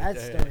shit. Yeah, right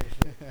that's there. stoner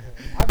shit.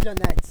 I've done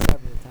that several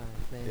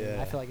times, man.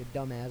 Yeah. I feel like a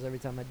dumbass every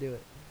time I do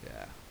it.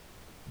 Yeah.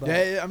 But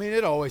Yeah, I mean,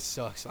 it always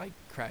sucks, like,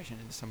 crashing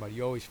into somebody.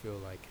 You always feel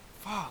like,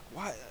 fuck,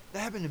 why that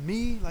happened to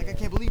me? Like, I Yeah.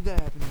 can't believe that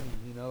happened to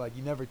me. You know, like,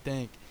 you never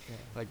think, Yeah.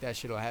 like, that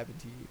shit will happen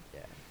to you. Yeah.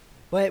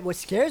 But what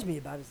scares me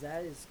about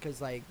that is because,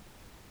 like,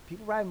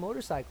 people ride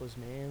motorcycles,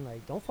 man.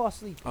 Like, don't fall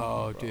asleep.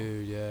 anymore, Oh, bro.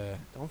 dude, yeah.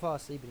 Don't fall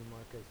asleep anymore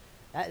because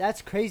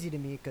that's crazy to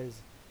me because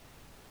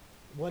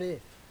what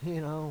if,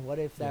 what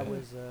if that Yeah.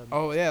 was.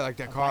 Oh, yeah, like,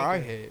 that a car I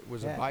biker. hit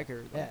was Yeah. a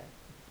biker. Yeah. Like,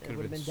 It could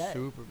would have have been been dead.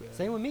 super bad.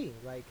 Same with me.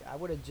 Like, I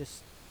would have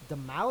just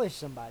demolished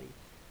somebody.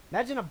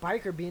 Imagine a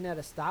biker being at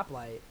a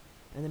stoplight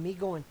and then me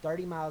going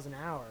 30 miles an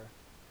hour,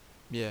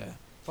 Yeah.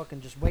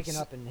 fucking just waking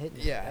up and hitting.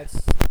 Yeah. That's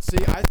See,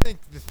 I think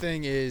the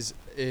thing is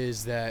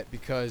that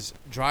because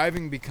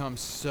driving becomes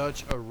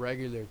such a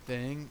regular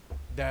thing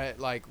that,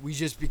 like, we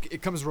just it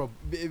becomes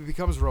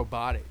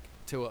robotic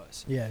to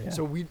us. yeah.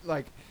 So we,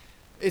 like,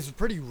 it's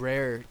pretty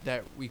rare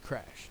that we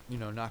crash,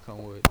 knock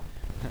on wood.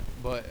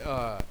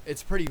 But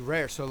it's pretty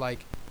rare. So,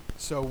 like,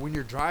 when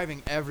you're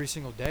driving every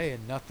single day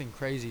and nothing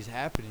crazy is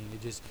happening,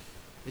 it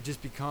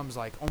just becomes,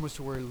 like, almost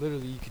to where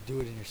literally you could do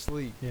it in your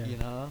sleep,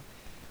 Yeah.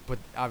 But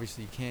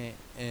obviously you can't.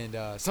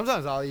 And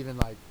sometimes I'll even,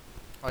 like,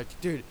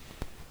 dude,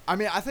 I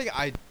mean, I think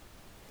I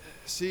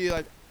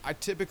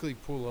typically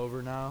pull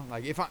over now.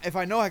 Like, if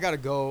I know I gotta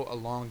go a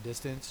long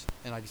distance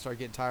and I start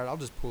getting tired, I'll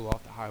just pull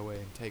off the highway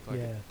and take, like,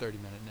 Yeah. a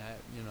 30-minute nap,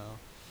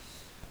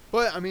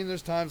 But I mean,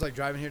 there's times, like,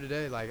 driving here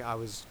today, like, I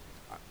was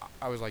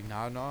like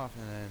nodding off,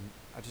 and then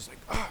I just, like,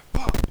 fuck,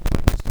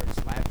 like, just started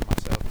slapping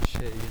myself and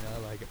shit,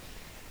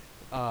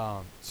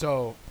 like,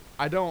 so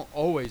I don't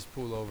always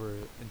pull over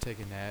and take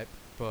a nap,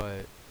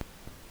 but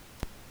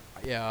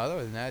yeah,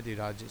 other than that, dude,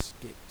 I just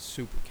get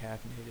super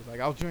caffeinated. Like,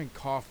 I'll drink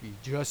coffee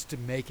just to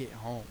make it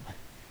home.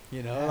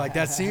 Like,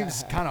 that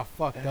seems kind of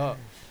fucked up.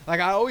 Like,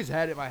 I always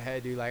had it in my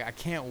head, dude. Like, I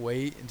can't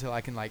wait until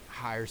I can, like,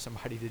 hire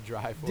somebody to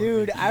drive for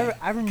Dude, me. I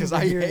remember Because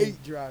I hearing,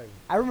 hate driving.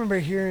 I remember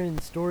hearing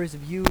stories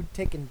of you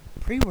taking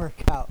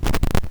pre-workout,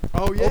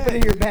 Oh, yeah.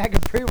 opening your dude. bag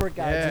of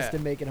pre-workout Yeah. just to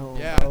make it home.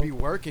 Yeah, bro. I'd be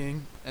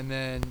working, and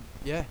then,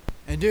 yeah.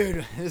 And,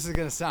 dude, this is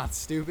going to sound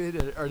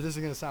stupid, or this is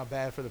going to sound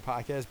bad for the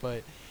podcast,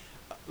 but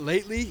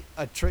lately,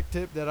 a trick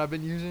tip that I've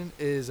been using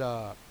is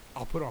I'll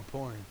put on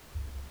porn.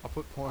 I'll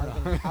put porn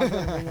on. I was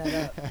gonna bring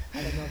that up.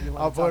 I didn't know if you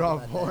wanted I'll to put talk on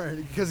about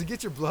porn because it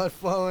gets your blood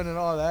flowing and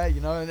all that,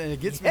 and it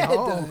gets Yeah, me it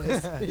home.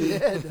 does. Yeah,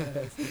 it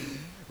does.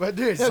 But,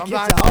 dude, It'll get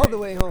sometimes you all the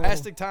way home.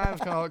 drastic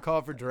times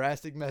call for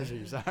drastic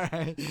measures. All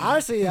right.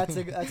 Honestly, that's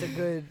a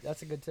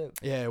good tip.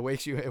 Yeah, it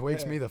wakes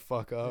Yeah. me the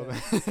fuck up.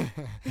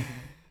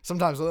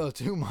 Sometimes a little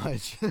too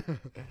much.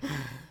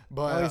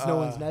 But As long as no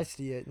one's next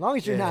to you. As long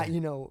as you're yeah.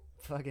 not,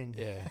 fucking.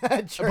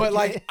 Yeah. jerking But,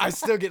 like, it. I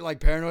still get, like,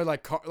 paranoid,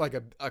 like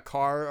a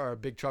car or a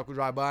big truck will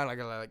drive by, and I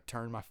gotta, like,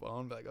 turn my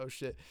phone, be like, oh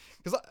shit,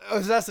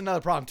 because that's another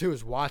problem too,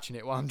 is watching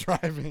it while I'm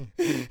driving.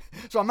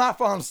 So I'm not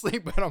falling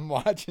asleep, but I'm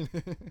watching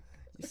it.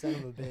 You son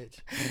of a bitch.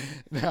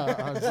 No,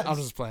 I'm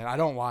just playing. I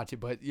don't watch it,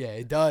 but yeah,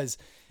 it does.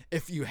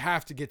 If you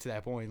have to get to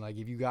that point, like,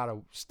 if you gotta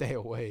stay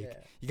awake, Yeah.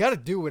 you gotta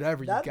do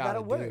whatever you That'll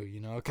gotta work. do,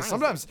 because Honestly.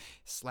 sometimes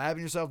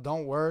slapping yourself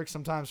don't work.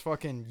 Sometimes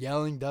fucking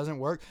yelling doesn't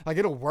work. Like,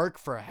 it'll work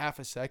for a half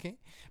a second,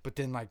 but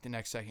then, like, the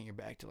next second you're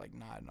back to, like,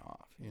 nodding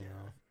off. You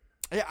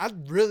know. Yeah, I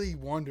really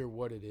wonder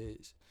what it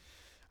is.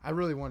 I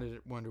really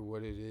wonder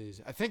what it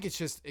is. I think it's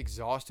just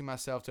exhausting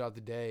myself throughout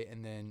the day,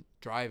 and then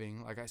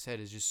driving, like I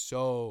said, is just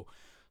so,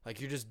 like,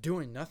 you're just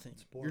doing nothing.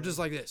 You're just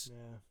like this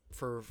Yeah.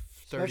 for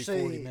 30,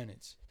 Especially 40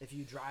 minutes. If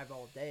you drive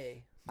all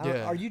day.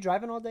 Yeah. Are you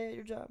driving all day at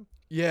your job?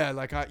 Yeah,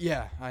 like, I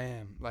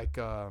am. Like,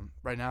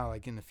 right now,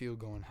 like, in the field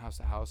going house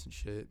to house and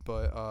shit.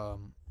 But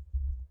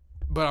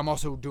I'm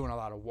also doing a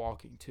lot of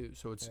walking, too.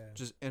 So it's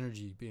just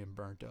energy being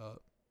burnt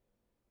up.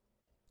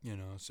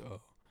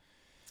 So.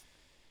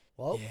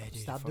 Well, Yeah,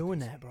 dude, stop it doing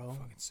fucking- that, bro. It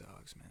fucking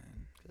sucks,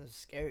 man. It's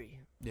scary.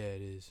 Yeah,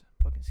 it is.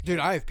 Fucking scary. Dude,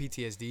 I have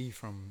PTSD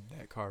from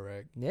that car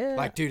wreck. Yeah.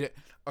 Like, dude,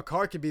 a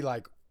car could be,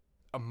 like,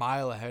 a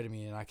mile ahead of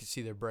me, and I could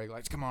see their brake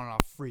lights come on, and I'll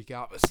freak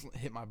out, but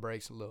hit my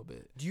brakes a little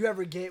bit. Do you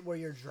ever get where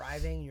you're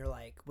driving and you're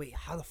like, wait,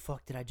 how the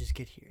fuck did I just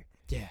get here?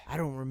 Yeah. I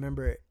don't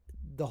remember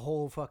the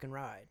whole fucking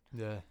ride.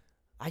 Yeah.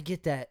 I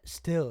get that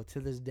still to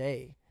this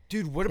day.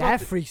 Dude, what That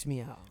about freaks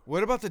me out.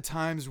 what about the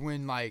times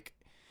when, like,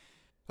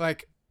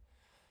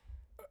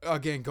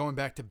 again, going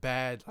back to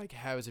bad, like,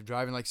 habits of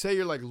driving, like, say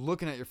you're, like,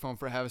 looking at your phone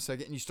for half a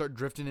second and you start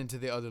drifting into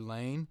the other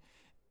lane.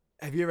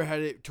 Have you ever had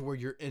it to where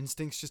your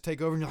instincts just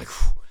take over and you're like,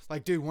 whew.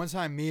 Like, dude, one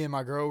time me and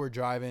my girl were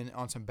driving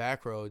on some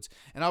back roads,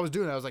 and I was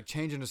doing that. I was, like,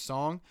 changing a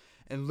song,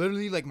 and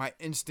literally, like, my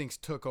instincts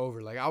took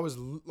over. Like, I was,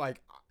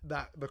 like,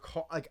 the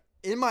car, like,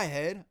 in my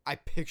head, I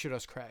pictured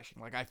us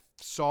crashing. Like, I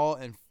saw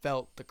and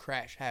felt the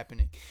crash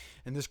happening,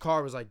 and this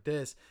car was like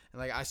this, and,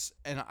 like,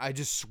 I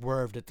just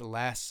swerved at the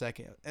last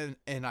second,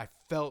 and I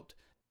felt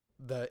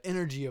the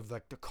energy of,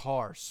 like, the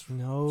car.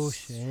 No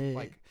shit.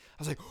 Like, I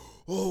was like,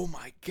 oh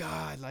my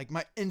God. Like,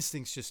 my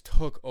instincts just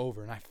took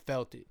over, and I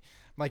felt it.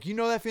 Like, you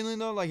know that feeling,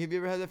 though? Like, have you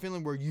ever had that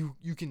feeling where you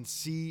can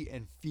see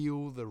and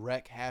feel the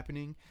wreck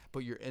happening, but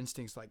your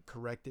instincts, like,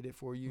 corrected it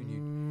for you,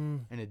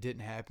 and it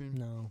didn't happen?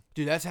 No.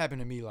 Dude, that's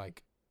happened to me,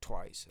 like,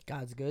 twice.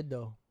 God's good,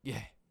 though.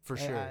 Yeah. for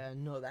sure. I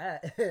know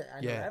that.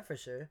 I know Yeah. that for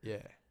sure.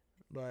 Yeah.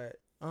 But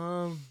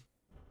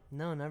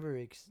no, never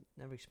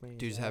experienced.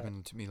 Dude's that.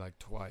 happened to me like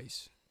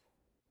twice.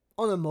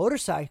 On a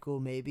motorcycle,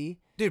 maybe.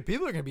 Dude,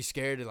 people are gonna be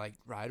scared to like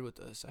ride with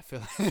us. I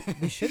feel like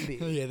They should be.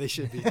 Yeah, they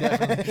should be.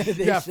 Definitely.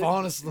 They Yeah, should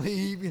falling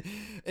asleep,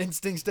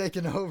 instincts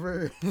taking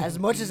over. As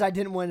much as I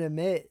didn't want to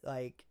admit,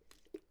 like,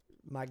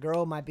 my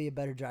girl might be a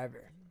better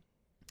driver.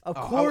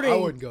 According, I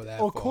wouldn't go that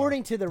far.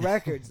 according to the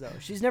records, though,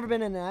 she's never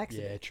been in an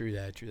accident. Yeah, true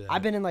that. True that.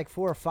 I've been in like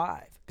 4 or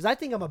 5 because I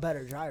think I'm a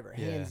better driver,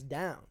 Yeah. hands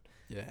down.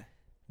 Yeah.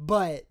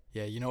 But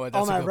Yeah, you know what?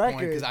 On That's a my good point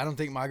record- because I don't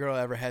think my girl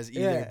ever has either.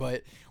 Yeah.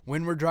 But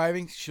when we're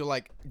driving, she'll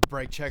like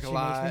brake check she a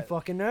lot. makes me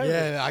fucking nervous.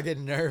 Yeah, I get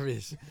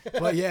nervous.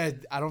 But yeah,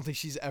 I don't think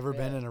she's ever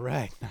been Yeah. in a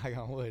wreck. Knock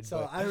on wood. So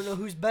but I don't know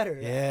who's better.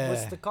 Yeah.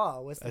 What's the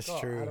call? that's call?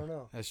 true. I don't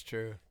know. That's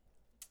true.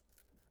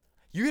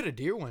 You hit a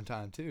deer one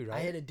time too, right?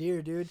 I hit a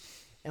deer, dude.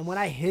 And when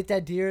I hit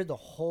that deer, the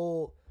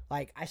whole,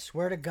 like, I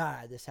swear to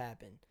God, this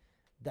happened.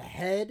 The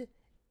head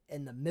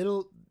and the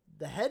middle,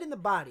 the head and the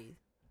body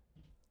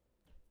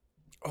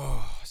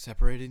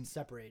Separated.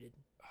 separated.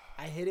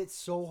 I hit it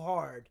so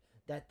hard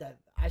that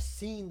I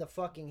seen the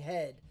fucking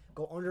head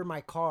go under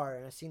my car,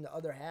 and I seen the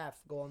other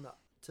half go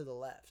to the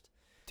left.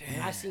 And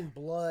I Damn. seen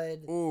blood.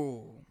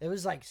 Ooh. It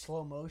was like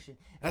slow motion.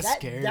 That's that,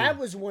 scary. That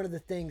was one of the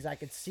things I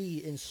could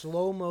see in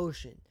slow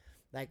motion.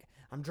 Like,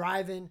 I'm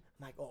driving,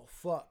 I'm like, oh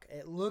fuck!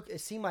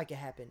 It seemed like it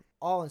happened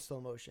all in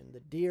slow motion. The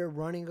deer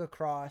running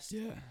across,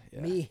 Yeah.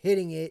 Yeah. me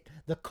hitting it,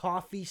 the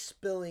coffee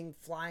spilling,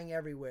 flying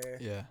everywhere,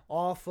 Yeah.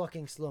 all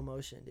fucking slow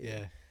motion, dude.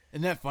 Yeah.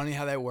 Isn't that funny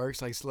how that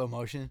works, like slow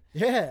motion?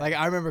 Yeah. Like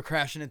I remember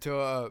crashing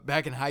into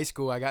back in high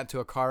school. I got into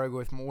a car wreck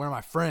with one of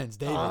my friends,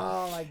 David.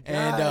 Oh my god!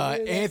 And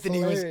dude, that's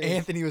hilarious.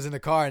 Anthony was in the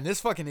car, and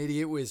this fucking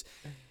idiot was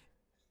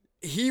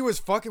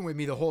fucking with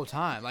me the whole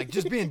time, like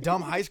just being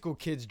dumb high school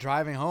kids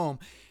driving home.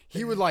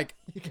 He would like,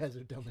 You guys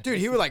are dumb. dude,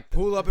 he would like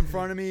pull up in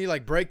front of me,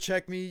 like brake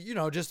check me, you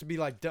know, just to be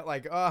like that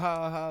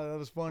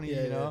was funny,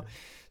 Yeah, you know. yeah.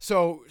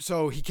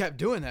 So he kept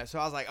doing that. So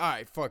I was like, all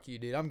right, fuck you,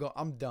 dude. I'm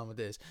done with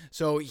this.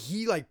 So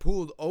he like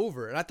pulled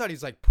over, and I thought he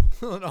was like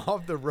pulling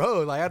off the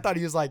road. Like I thought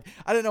he was like,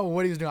 I didn't know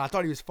what he was doing. I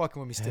thought he was fucking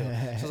with me still.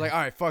 So I was like, all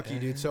right, fuck you,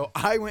 dude. So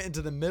I went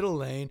into the middle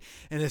lane,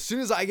 and as soon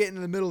as I get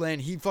into the middle lane,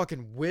 he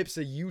fucking whips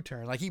a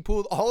U-turn. Like he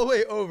pulled all the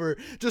way over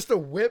just to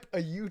whip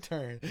a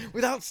U-turn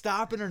without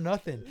stopping or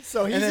nothing.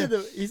 So he's And then- in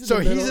the he's in So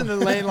the he's middle. in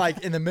the lane, like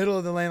in the middle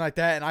of the lane like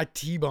that, and I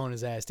T-bone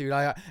his ass, dude.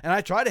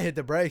 I tried to hit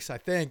the brakes, I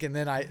think, and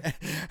then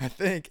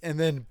and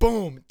then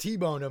boom,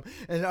 T-boned him.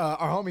 And our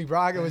homie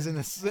Braga was in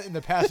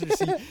the passenger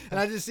seat, and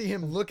I just see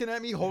him looking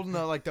at me, holding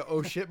the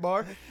oh shit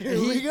bar. Here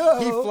And we go.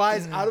 He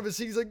flies out of his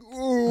seat. He's like,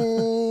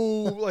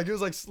 ooh, like it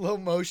was like slow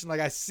motion. Like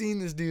I seen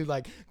this dude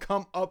like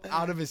come up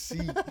out of his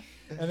seat,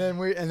 and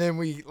then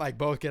we like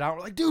both get out.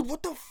 We're like, dude,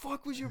 what the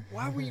fuck was your?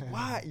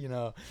 Why? You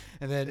know?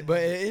 And then,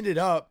 but it ended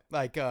up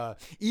like,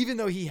 even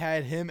though he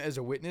had him as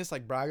a witness,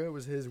 like Braga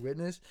was his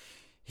witness.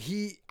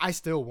 I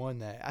still won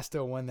that. I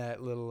still won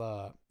that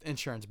little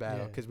insurance battle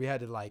Yeah. because we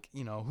had to like,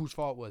 you know, whose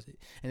fault was it?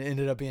 And it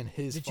ended up being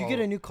his Did fault. you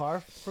get a new car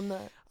from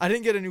that? I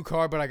didn't get a new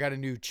car, but I got a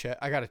new check.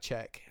 I got a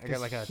check. I got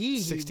like a he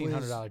 $1,600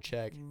 was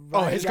check.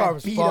 Right, Oh, his he car got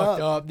was beat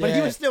fucked up. but he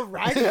yeah. was still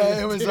riding.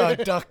 Yeah, it was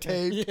dude. duct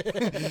tape.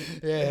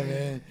 Yeah,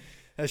 man.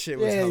 That shit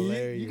was Yeah,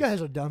 hilarious. you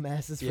guys are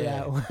dumbasses for yeah.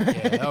 that one.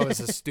 Yeah, that was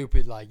a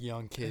stupid like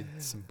young kid,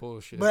 some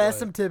bullshit. But that's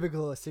some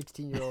typical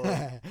 16-year-old.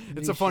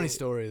 It's new a funny shit.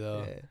 story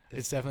though. Yeah.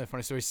 It's definitely a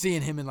funny story.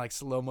 Seeing him in like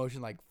slow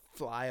motion, like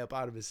fly up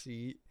out of his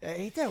seat.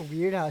 Ain't that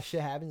weird how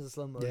shit happens in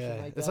slow motion? Yeah,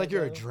 like it's that, like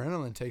your though?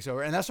 adrenaline takes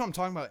over, and that's what I'm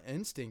talking about.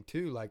 Instinct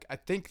too. Like I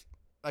think,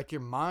 like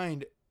your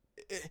mind,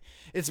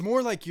 it's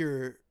more like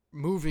you're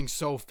moving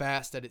so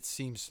fast that it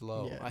seems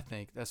slow. Yeah. I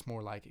think that's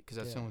more like it because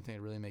that's the Yeah. only thing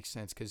that really makes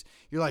sense. Because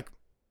you're like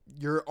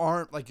your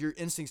arm, like your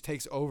instincts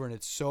takes over, and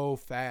it's so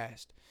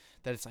fast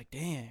that it's like,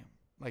 damn.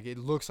 Like it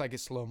looks like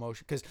it's slow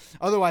motion because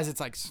otherwise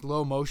it's like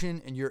slow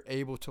motion and you're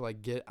able to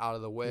like get out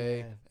of the way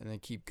Yeah. and then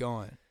keep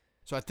going.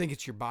 So I think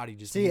it's your body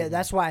just. See, yeah, moving.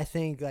 that's why I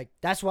think like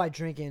that's why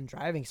drinking and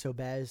driving so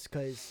bad is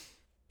because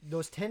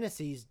those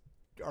tendencies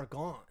are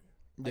gone.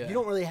 Like, Yeah. you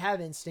don't really have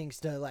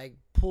instincts to like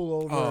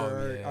pull over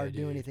Oh, or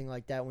do dude. anything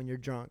like that when you're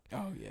drunk.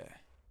 Oh yeah.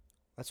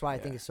 That's why I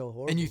think Yeah. it's so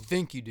horrible. And you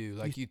think you do.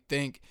 Like you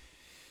think,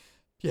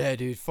 yeah,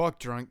 dude, fuck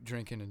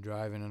drinking and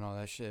driving and all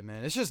that shit,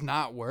 man. It's just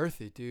not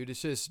worth it, dude.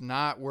 It's just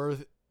not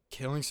worth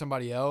killing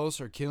somebody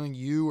else or killing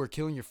you or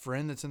killing your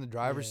friend that's in the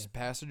driver's Yeah.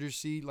 passenger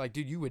seat. Like,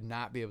 dude, you would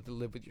not be able to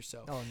live with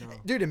yourself. Oh no.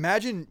 Dude,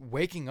 imagine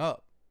waking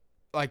up.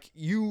 Like,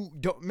 you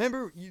don't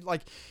remember,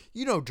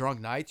 drunk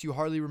nights, you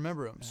hardly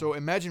remember them. So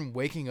imagine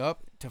waking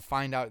up to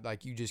find out,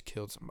 like, you just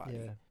killed somebody.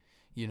 Yeah.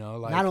 You know,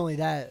 like. Not only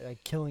that,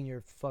 like killing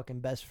your fucking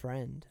best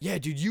friend. Yeah,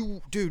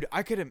 dude,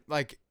 I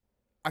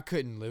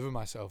couldn't live with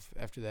myself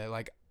after that.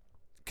 Like,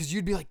 because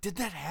you'd be like, did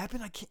that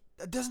happen? I can't,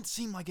 it doesn't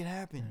seem like it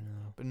happened.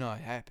 know. But no,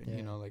 it happened,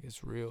 Yeah. like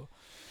it's real.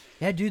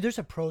 Yeah, dude, there's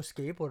a pro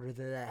skateboarder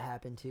that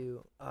happened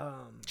to.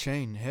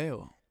 Chain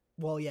Hale.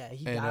 Well, yeah,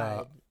 he And,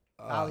 died.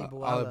 Ali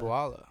Boala.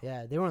 Boala.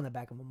 Yeah, they were on the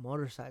back of a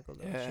motorcycle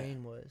though. Yeah.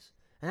 Shane was,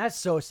 and that's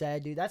so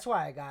sad, dude. That's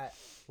why I got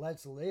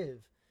Let's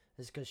Live,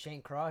 It's because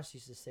Shane Cross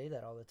used to say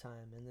that all the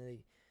time, and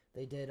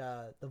they did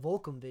the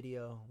Volcom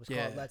video was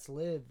called "Let's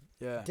Live,"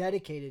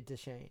 dedicated to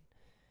Shane.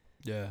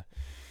 Yeah,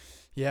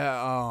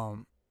 yeah,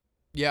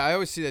 yeah. I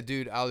always see that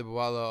dude Ali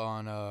Bawala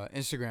on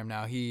Instagram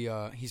now.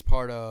 He's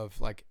part of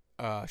like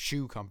a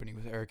shoe company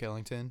with Eric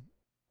Ellington.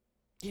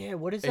 Yeah,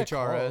 what is that HRS.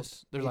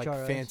 called? They're like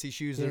fancy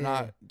shoes. They're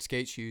not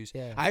skate shoes.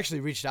 Yeah. I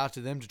actually reached out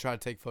to them to try to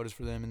take photos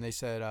for them, and they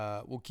said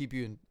we'll keep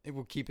in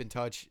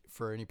touch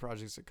for any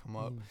projects that come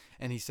up.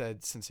 And he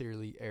said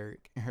sincerely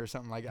Eric or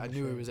something like. I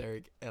knew it was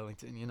Eric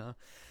Ellington, you know.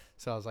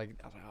 So I was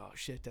like, oh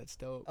shit, that's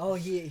dope. Oh,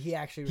 he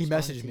actually he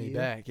messaged me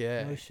back.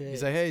 Yeah. No shit.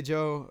 He's like, hey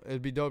Joe,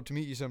 it'd be dope to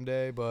meet you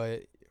someday,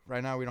 but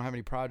right now we don't have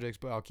any projects,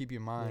 but I'll keep you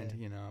in mind,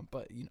 you know.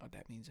 But you know what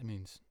that means? It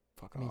means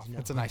fuck off. No.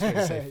 That's a nice way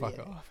to say fuck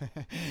off.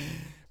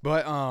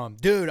 But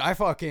dude,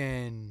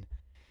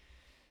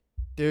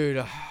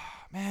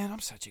 man, I'm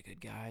such a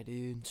good guy,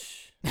 dude.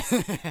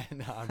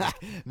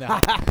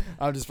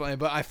 I'm just playing.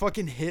 But I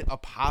fucking hit a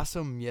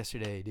possum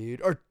yesterday,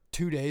 dude, or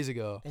 2 days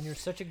ago. And you're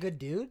such a good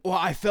dude. Well,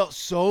 I felt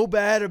so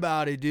bad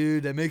about it,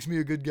 dude. That makes me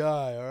a good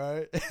guy, all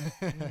right?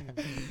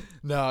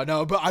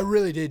 No, but I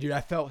really did, dude.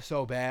 I felt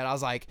so bad. I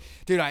was like,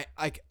 dude, I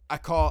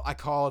called.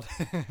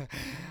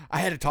 I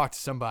had to talk to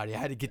somebody. I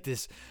had to get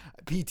this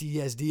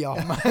PTSD off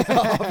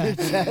your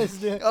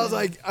chest. I was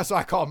like, so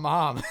I called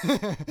mom.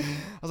 I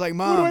was like,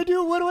 Mom, what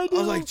do I do? I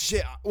was like,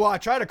 shit. Well, I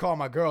tried to call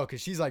my girl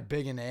because she's like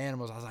big into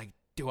animals. I was like,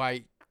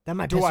 that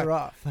might piss her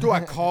off. Do I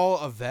call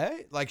a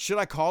vet? Like, should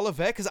I call a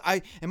vet? Because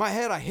in my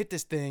head, I hit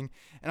this thing,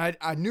 and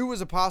I knew it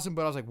was a possum,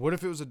 but I was like, what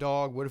if it was a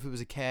dog? What if it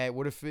was a cat?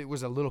 What if it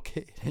was a little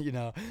kid? You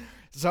know?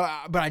 So,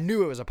 but I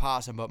knew it was a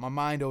possum, but my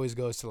mind always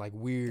goes to, like,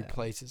 weird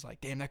places.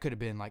 Like, damn, that could have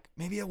been, like,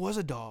 maybe it was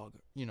a dog,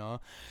 you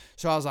know?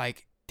 So I was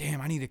like,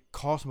 damn, I need to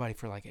call somebody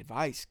for, like,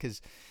 advice.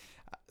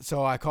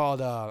 So I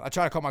called, I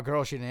tried to call my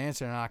girl. She didn't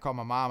answer, and I called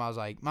my mom. I was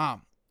like,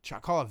 Mom, should I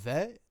call a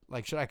vet?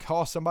 Like, should I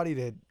call somebody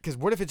because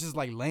what if it's just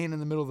like laying in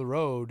the middle of the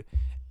road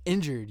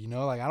injured, you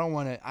know? Like, I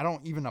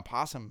don't even a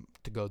possum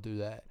to go through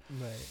that.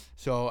 Right.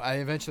 So I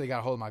eventually got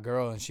a hold of my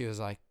girl, and she was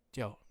like,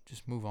 yo,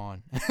 just move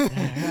on.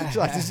 She's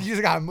like, you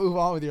just got to move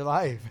on with your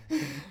life.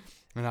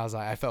 And I was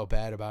like, I felt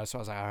bad about it. So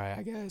I was like, all right,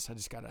 I guess I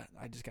just gotta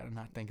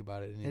not think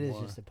about it anymore. It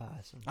is just a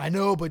possum. I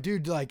know, but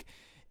dude, like,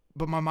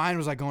 but my mind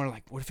was like going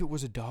like, what if it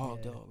was a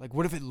dog though? Like,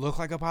 what if it looked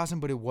like a possum,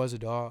 but it was a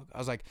dog? I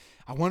was like,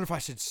 I wonder if I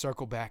should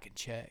circle back and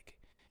check.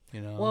 You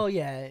know? Well,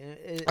 yeah.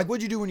 Like,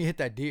 what'd you do when you hit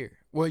that deer?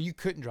 Well, you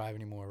couldn't drive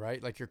anymore,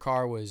 right? Like, your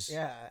car was...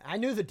 Yeah, I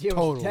knew the deer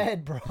was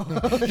dead, bro.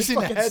 You seen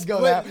the head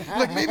go out.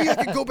 Like, maybe I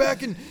could go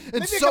back and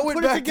sew it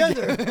back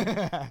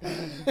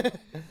together.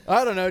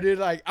 I don't know, dude.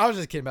 Like, I was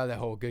just kidding about that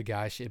whole good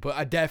guy shit, but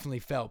I definitely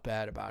felt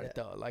bad about it,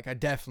 though. Like, I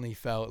definitely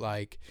felt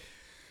like...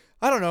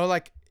 I don't know,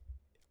 like,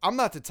 I'm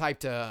not the type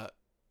to...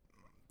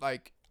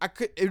 Like,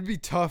 it would be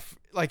tough.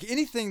 Like,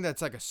 anything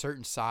that's like a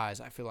certain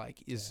size, I feel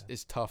like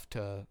is tough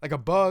to, like a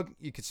bug,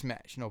 you could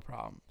smash, no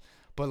problem.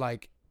 But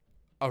like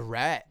a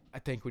rat, I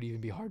think would even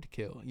be hard to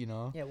kill, you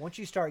know? Yeah. Once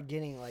you start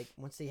getting like,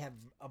 once they have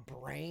a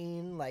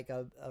brain, like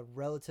a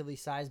relatively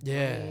sized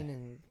brain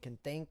and can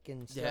think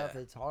and stuff,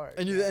 it's hard.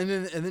 And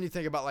then you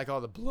think about like all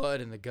the blood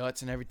and the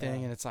guts and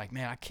everything. And it's like,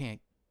 man, I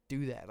can't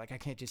do that. Like, I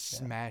can't just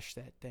smash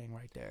that thing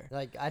right there.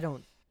 Like,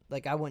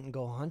 I wouldn't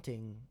go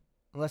hunting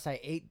unless I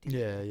ate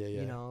deer. Yeah.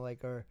 You know,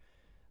 like, or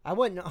I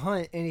wouldn't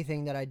hunt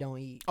anything that I don't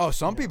eat. Oh,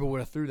 some people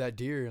would have threw that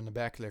deer in the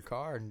back of their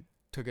car and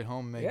took it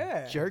home and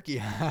made jerky.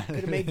 Could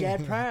have made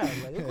Dad proud.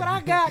 Like, look what I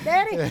got,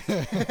 Daddy.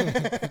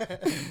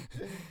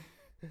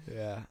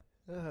 Yeah.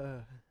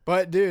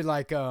 But dude,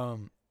 like,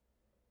 yeah.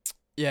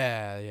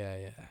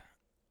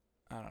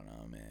 I don't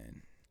know,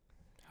 man.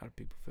 How do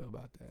people feel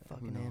about that?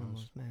 Fucking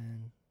animals,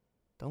 man.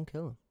 Don't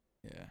kill them.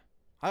 Yeah.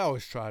 I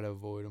always try to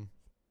avoid them.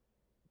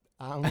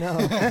 I don't know.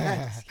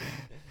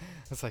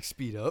 It's like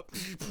speed up.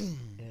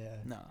 Yeah.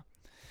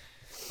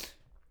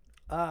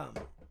 No.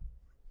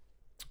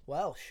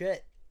 Well,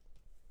 shit.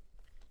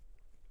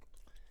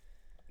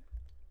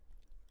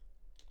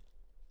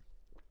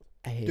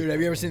 Dude, have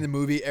you ever seen the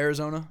movie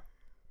Arizona?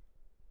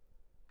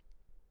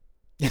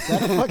 Is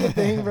that a fucking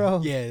thing,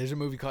 bro? Yeah, there's a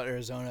movie called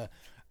Arizona.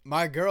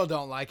 My girl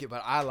don't like it,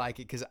 but I like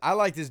it because I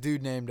like this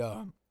dude named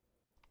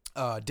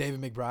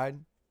David McBride.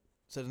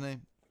 Is that his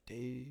name?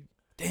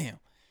 Damn.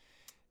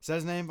 Is that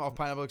his name? Off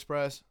Pineapple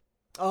Express?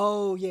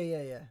 Oh,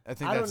 yeah. I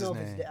think that's his name. I don't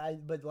know if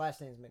it's but the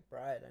last name's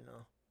McBride, I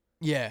know.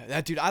 Yeah,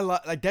 that dude,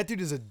 that dude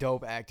is a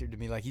dope actor to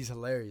me. Like, he's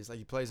hilarious. Like,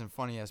 he plays in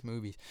funny ass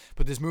movies.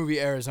 But this movie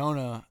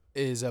Arizona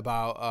is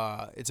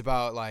about it's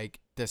about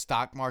like the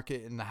stock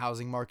market and the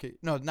housing market.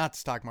 No, not the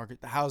stock market,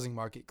 the housing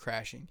market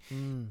crashing.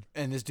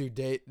 And this dude,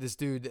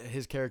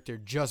 his character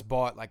just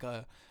bought like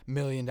 $1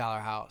 million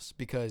house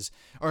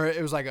or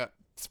it was like a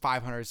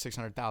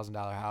 $500,000-$600,000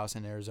 house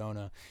in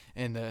Arizona,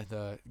 and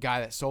the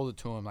guy that sold it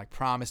to him like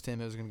promised him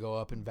it was gonna go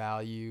up in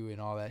value and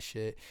all that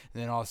shit,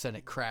 and then all of a sudden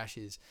it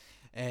crashes.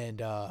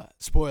 And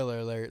spoiler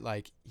alert,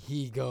 like,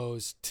 he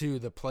goes to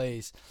the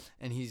place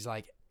and he's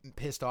like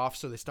pissed off,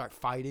 so they start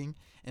fighting,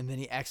 and then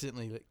he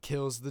accidentally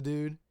kills the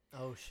dude.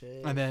 Oh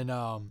shit. And then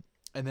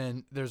And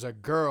then there's a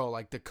girl,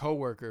 like the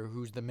coworker,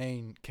 who's the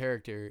main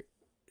character.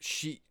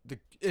 And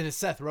it's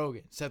Seth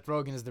Rogen. Seth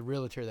Rogen is the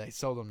realtor that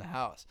sold him the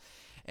house,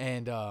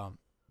 and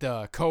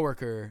the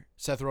coworker,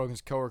 Seth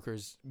Rogen's coworker,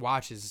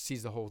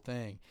 sees the whole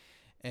thing,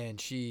 and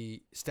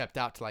she stepped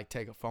out to like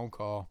take a phone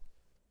call.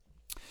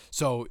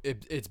 So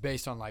it's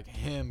based on like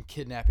him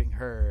kidnapping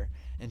her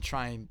and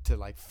trying to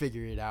like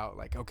figure it out.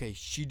 Like, okay,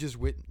 she just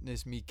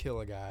witnessed me kill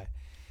a guy.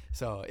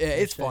 So yeah,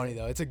 it's funny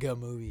though. It's a good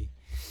movie.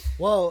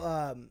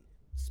 Well,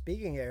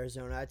 speaking of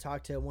Arizona, I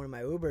talked to one of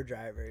my Uber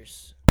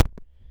drivers,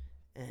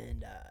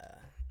 and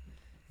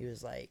he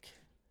was like,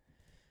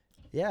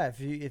 "Yeah,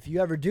 if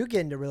you ever do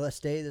get into real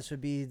estate, this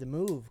would be the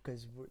move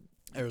because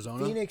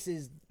Arizona, Phoenix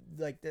is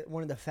like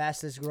one of the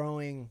fastest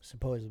growing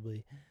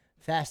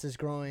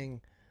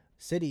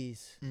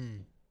cities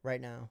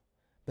right now,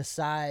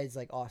 besides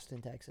like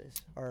Austin, Texas,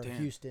 or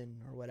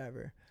Houston, or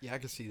whatever." Yeah, I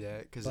can see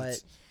that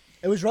because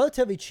it was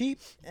relatively cheap,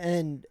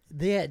 and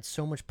they had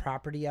so much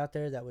property out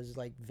there that was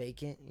like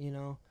vacant,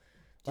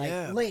 like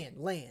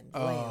land.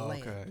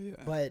 Okay,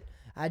 yeah. But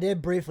I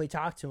did briefly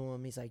talk to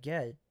him. He's like,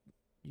 "Yeah,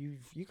 you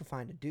can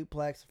find a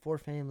duplex,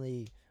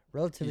 4-family,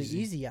 relatively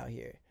easy out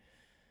here.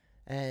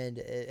 And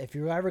if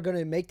you're ever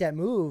gonna make that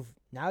move,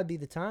 now would be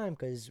the time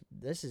because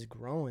this is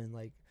growing.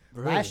 Like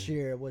last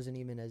year, it wasn't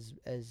even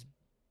as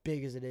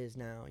big as it is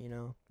now.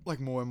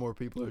 Like more and more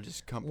people are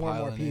just more and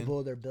more people.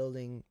 In. They're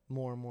building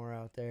more and more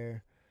out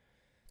there.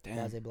 Damn.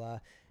 Blah, blah, blah.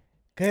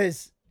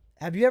 Because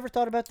have you ever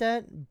thought about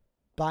that?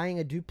 Buying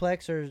a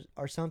duplex or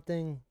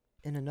something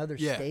in another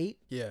state?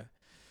 Yeah.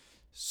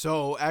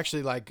 So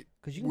actually, like,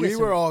 we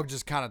were all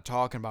just kind of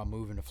talking about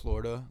moving to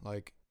Florida.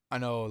 Like, I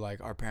know,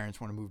 like, our parents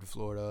want to move to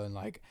Florida, and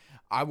like,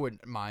 I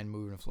wouldn't mind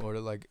moving to Florida.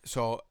 Like,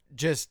 so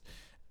just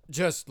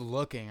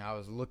looking, I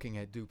was looking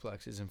at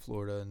duplexes in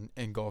Florida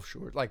and Gulf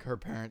Shores. Like,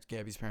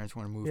 Gabby's parents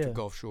want to move to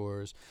Gulf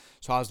Shores,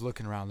 so I was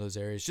looking around those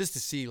areas just to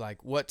see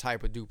like what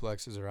type of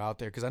duplexes are out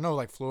there. Because I know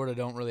like Florida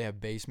don't really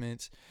have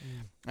basements,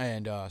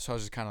 and so I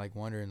was just kind of like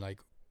wondering like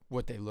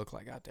what they look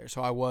like out there.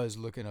 So I was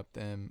looking up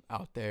them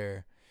out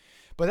there.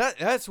 But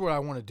that's what I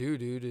want to do,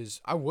 dude,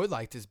 is I would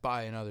like to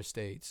buy in other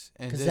states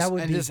and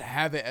just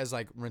have it as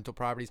like rental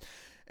properties.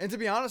 And to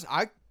be honest,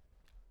 I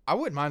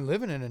wouldn't mind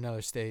living in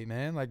another state,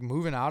 man, like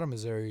moving out of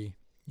Missouri,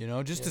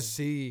 just to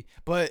see.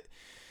 But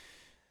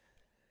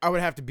I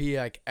would have to be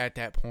like at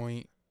that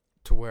point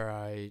to where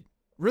I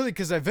really,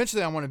 because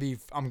eventually I'm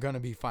going to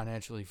be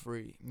financially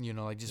free,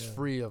 like just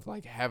free of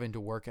like having to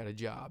work at a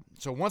job.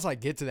 So once I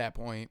get to that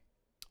point,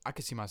 I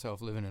could see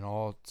myself living in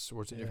all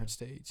sorts of different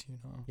states,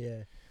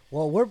 Yeah.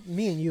 Well,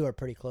 me and you are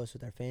pretty close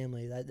with our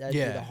family. That'd be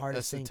the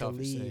hardest thing to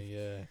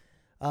leave.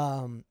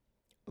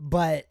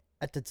 But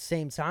at the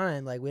same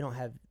time, like we don't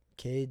have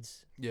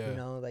kids. Yeah.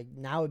 Like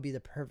now would be the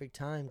perfect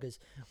time because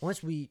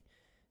once we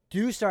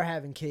do start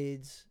having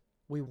kids,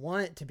 we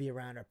want to be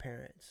around our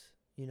parents.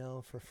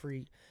 For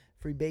free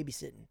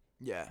babysitting.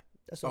 Yeah.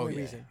 That's the only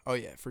reason. Oh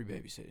yeah, free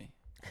babysitting.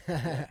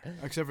 Yeah.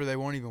 Except for they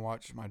won't even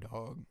watch my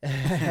dog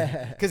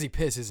because he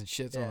pisses and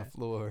shits on the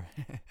floor.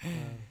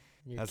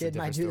 Your kid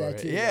might do that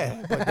too.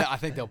 Yeah, but I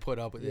think they'll put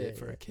up with it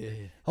for a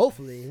kid.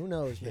 Hopefully, who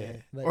knows,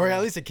 man? But, or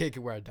at least a kid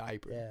can wear a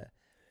diaper. Yeah,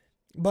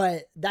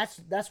 but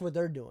that's what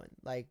they're doing.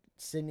 Like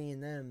Sydney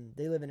and them,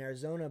 they live in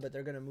Arizona, but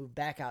they're gonna move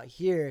back out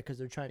here because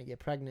they're trying to get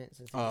pregnant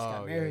since they just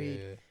got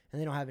married,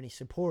 and they don't have any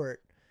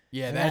support.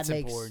 Yeah, and that's that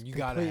makes important. You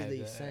gotta have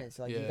that. Sense.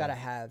 Like you gotta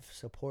have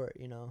support.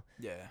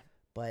 Yeah.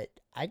 But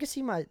I could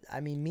see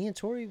me and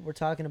Tori were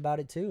talking about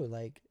it too.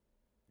 Like,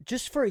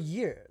 just for a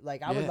year.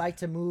 Like I would like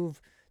to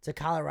move to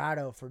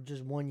Colorado for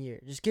just 1 year.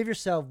 Just give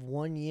yourself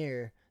 1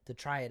 year to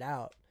try it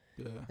out.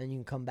 Yeah. Then you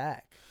can come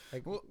back.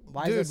 Like,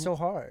 why is it so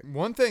hard?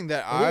 One thing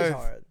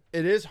that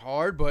it is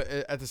hard, but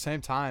at the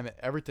same time,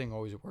 everything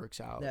always works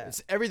out. Yeah.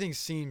 Everything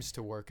seems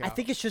to work out. I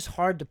think it's just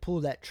hard to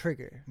pull that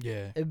trigger.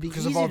 Yeah. It'd be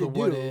because of all the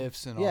what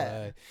ifs and all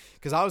that.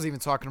 Because I was even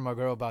talking to my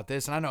girl about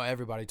this, and I know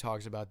everybody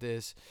talks about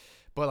this,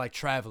 but like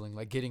traveling,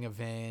 like getting a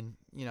van,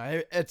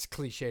 it's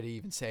cliche to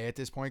even say at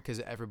this point because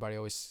everybody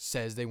always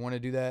says they want to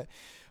do that.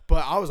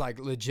 But I was like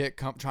legit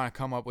trying to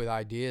come up with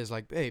ideas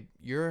like, babe,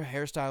 you're a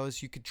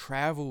hairstylist. You could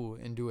travel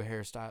and do a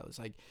hairstylist.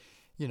 Like,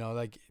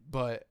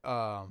 but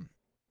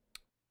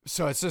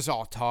so it's just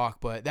all talk,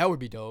 but that would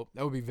be dope.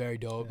 That would be very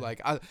dope. Yeah.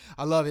 Like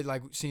I love it.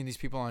 Like seeing these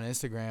people on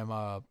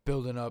Instagram,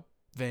 building up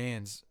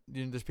vans.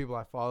 There's people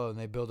I follow and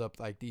they build up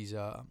like these,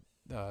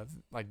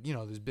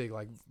 these big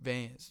like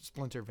vans,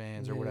 splinter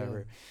vans or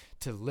whatever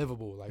to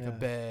livable, like a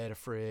bed, a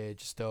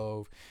fridge,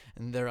 stove.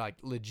 And they're like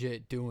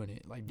legit doing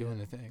it, like doing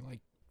the thing, like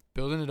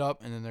building it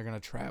up, and then they're going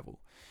to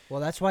travel. Well,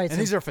 that's why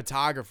these are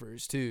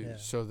photographers too.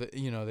 So that,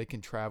 they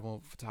can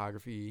travel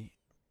photography,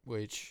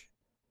 which,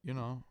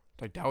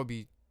 like that would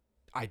be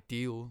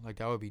ideal. Like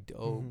that would be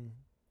dope. Mm-hmm.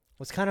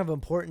 What's kind of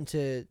important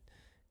to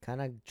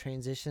kind of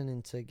transition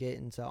into get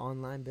into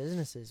online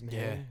businesses, man.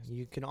 Yeah.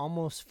 You can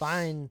almost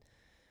find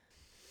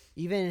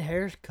even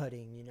hair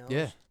cutting,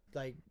 Yeah.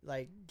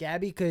 Like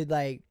Gabby could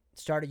like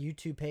start a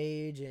YouTube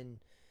page and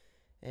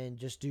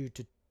just do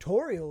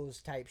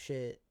tutorials type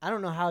shit. I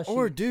don't know how she...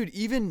 Or dude,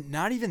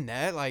 not even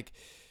that, like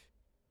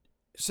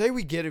say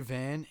we get a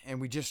van and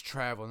we just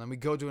travel and then we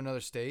go to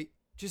another state,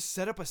 just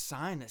set up a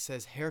sign that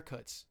says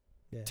haircuts,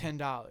 Yeah.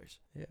 $10.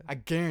 Yeah. I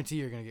guarantee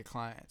you're going to get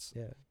clients.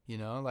 Yeah. You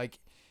know, like,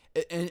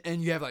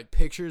 and you have like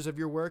pictures of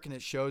your work and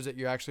it shows that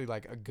you're actually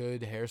like a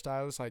good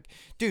hairstylist. Like,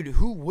 dude,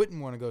 who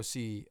wouldn't want to go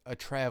see a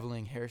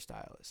traveling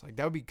hairstylist? Like,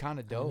 that would be kind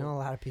of I dope. know a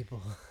lot of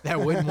people. That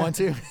wouldn't want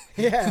to?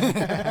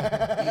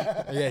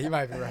 Yeah. Yeah, you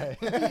might be right.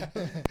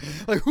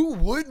 Like, who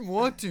wouldn't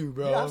want to,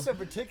 bro? Dude, I'm so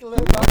particular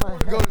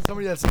about my Go to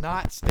somebody that's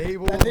not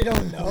stable. that they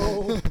don't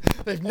know.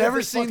 They've never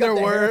They seen fuck their up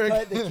the work.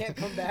 haircut, they can't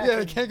come back. Yeah,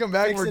 they and can't come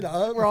back. fix it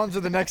up. We're on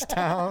to the next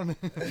town.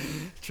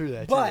 True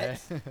that. True But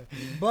that.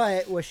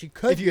 But what she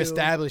could If you do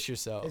establish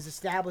yourself. is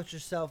establish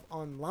yourself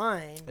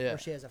online Yeah. where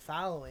she has a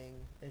following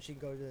and she can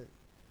go to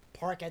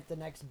park at the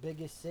next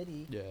biggest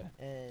city Yeah.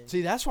 and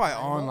See, that's why I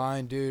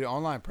know.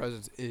 online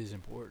presence is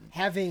important.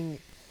 having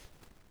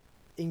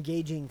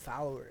engaging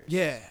followers.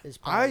 Yeah. is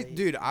I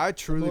probably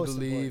truly most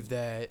believe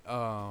that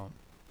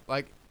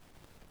like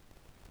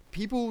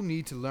people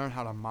need to learn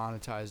how to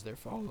monetize their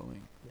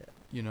following. Yeah.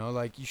 You know,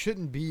 like you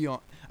shouldn't be on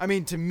I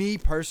mean, to me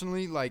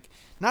personally, like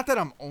not that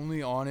I'm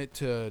only on it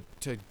to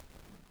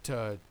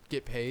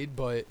get paid,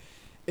 but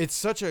it's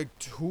such a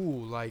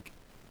tool like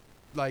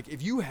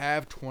if you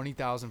have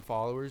 20,000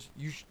 followers,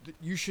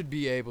 you should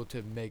be able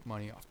to make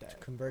money off that.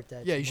 convert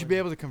that. Yeah, to you should money. be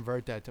able to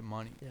convert that to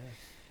money. Yeah.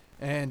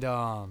 And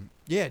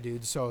yeah,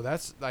 dude. So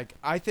that's like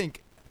I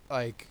think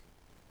like,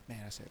 man,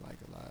 I say like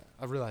a lot.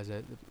 I realized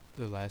that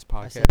the last I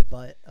podcast, said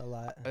but a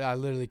lot. I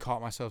literally caught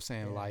myself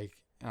saying Yeah. like,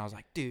 and I was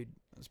like, dude,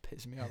 that's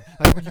pissing me off.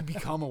 Like when you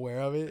become aware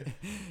of it,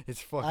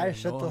 it's fucking. I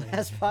shut the annoying.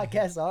 last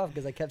podcast off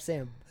because I kept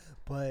saying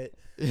but.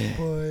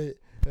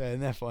 Yeah,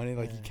 isn't that funny?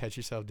 Like you Yeah. catch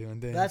yourself doing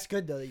things. That's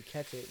good though that you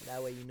catch it.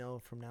 That way you know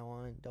from now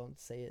on. Don't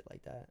say it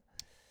like that.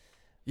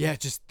 Yeah,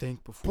 just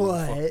think before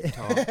you But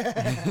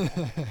fucking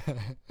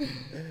talk.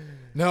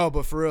 No,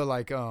 but for real,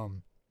 like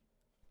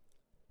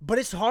but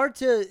it's hard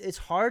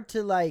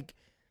to like.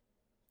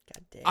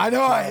 God damn. I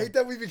know. I Joe. hate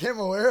that we became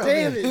aware of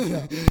Damn it. it,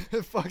 Joe.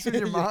 It fucks with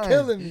your You're mind.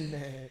 killing me,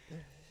 man.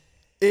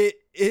 It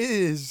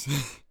is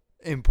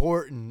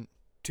important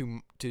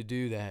to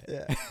do that.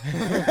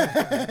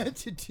 Yeah.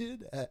 To do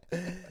that.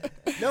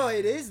 No,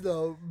 it is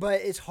though,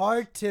 but it's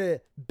hard to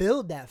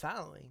build that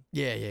following.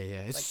 Yeah.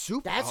 It's Like,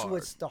 super That's hard.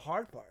 what's the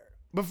hard part.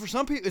 But for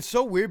some people, it's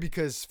so weird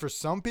because for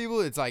some people,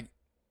 it's like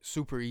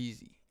super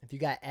easy. If you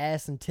got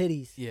ass and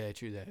titties, Yeah,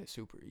 true that. It's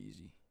super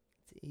easy.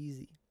 it's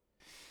easy.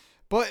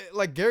 But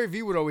like Gary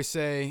Vee would always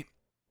say,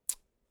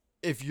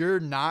 if you're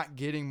not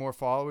getting more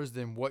followers,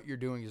 then what you're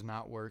doing is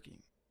not working.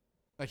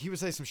 Like he would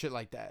say some shit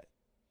like that.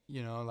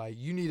 You know, like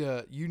you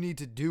need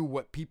to do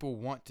what people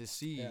want to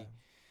see Yeah.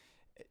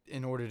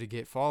 in order to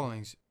get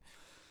followings.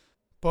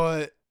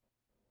 But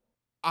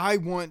I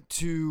want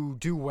to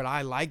do what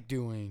I like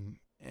doing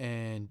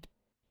and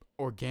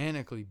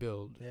organically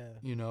build. Yeah.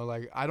 You know,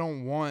 like I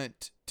don't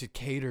want to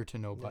cater to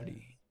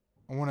nobody.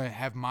 I want to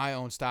have my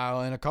own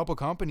style. And a couple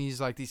companies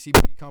like the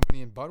CBD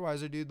company and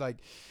Budweiser, dude, like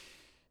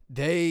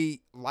they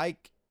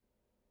like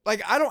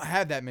I don't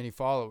have that many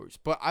followers,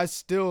 but I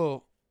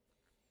still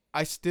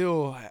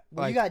Well,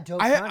 like you got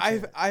dope I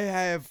content. I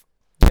have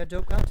You got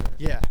dope content.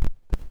 yeah.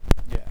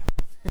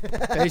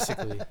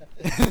 Basically. No.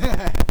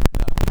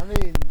 I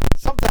mean,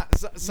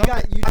 Sometimes,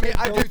 you I mean, take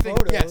I do dope think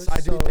yes, photos, I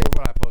do so- think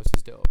what I post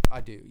is dope.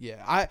 I do,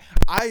 yeah.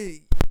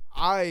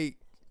 I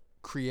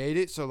create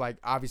it, so like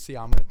obviously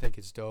I'm gonna think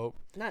it's dope.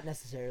 not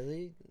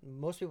necessarily.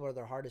 Most people are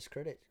their hardest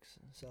critics.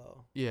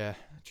 So Yeah,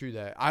 true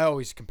that. I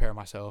always compare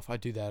myself. I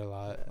do that a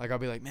lot. Like I'll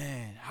be like,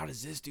 man, how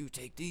does this dude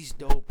take this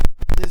dope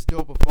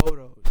of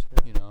photos?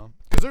 You know,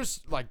 because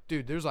there's like,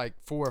 dude, there's like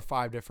 4 or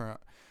 5 different,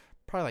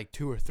 probably like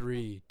 2 or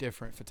 3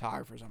 different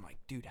photographers. I'm like,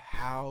 dude,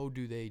 how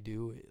do they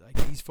do it? Like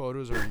these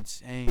photos are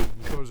insane.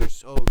 These photos are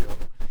so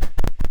dope.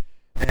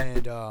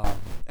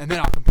 And then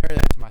I'll compare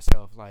that to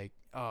myself. Like,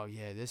 oh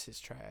yeah, this is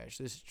trash.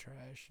 This is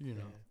trash. You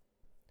know. Yeah.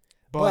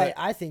 But, but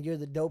I think you're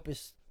the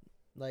dopest.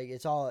 Like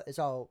it's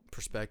all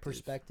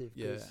perspective.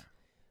 Yeah. 'cause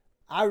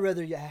I'd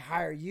rather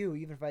hire you,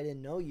 even if I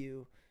didn't know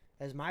you,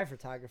 as my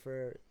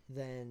photographer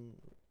than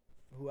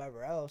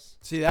whoever else.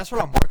 See, that's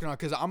what I'm working on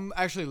because I'm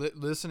actually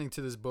listening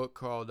to this book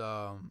called.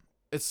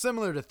 It's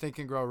similar to Think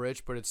and Grow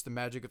Rich, but it's the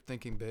magic of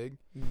thinking big,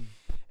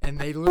 and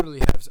they literally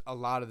have a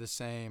lot of the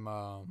same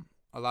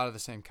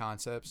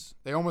concepts.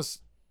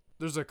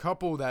 There's a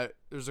couple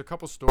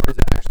stories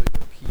that actually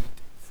repeat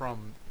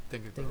from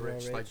Think and Grow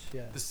Rich, like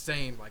yeah. the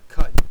same, like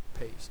cut and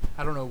paste.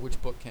 I don't know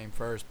which book came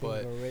first, Think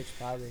but and Grow Rich,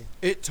 probably.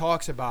 it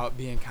talks about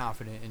being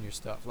confident in your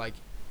stuff, like,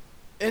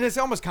 and it's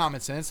almost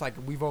common sense. Like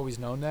we've always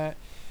known that.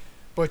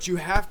 But you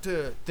have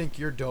to think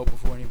you're dope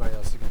before anybody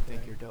else is gonna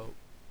think you're dope.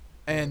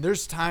 And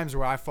there's times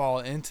where I fall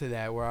into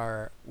that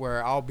where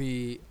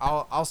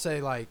I'll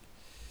say like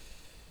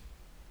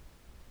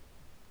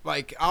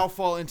I'll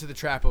fall into the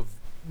trap of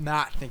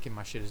not thinking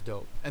my shit is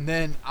dope. And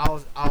then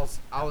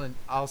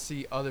I'll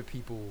see other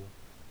people,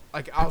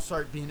 like I'll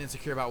start being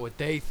insecure about what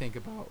they think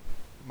about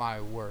my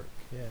work.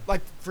 Yeah.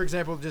 Like for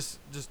example, just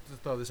to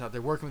throw this out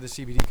there, working with a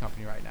CBD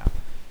company right now.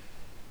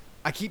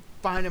 I keep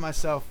finding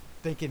myself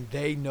thinking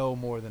they know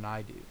more than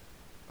I do.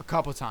 A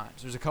couple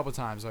times. There's a couple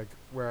times like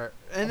where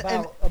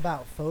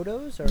about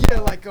photos or yeah,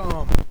 like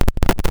I'll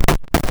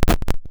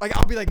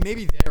be like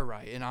maybe they're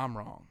right and I'm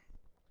wrong.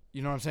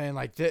 You know what I'm saying?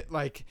 Like that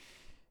like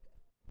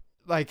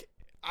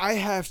I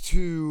have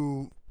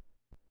to,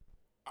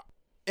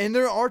 and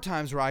there are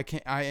times where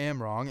I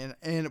am wrong,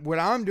 and what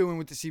I'm doing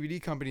with the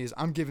CBD company is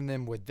I'm giving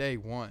them what they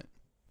want.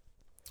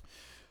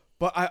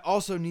 But I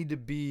also need to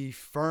be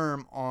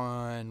firm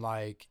on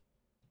like,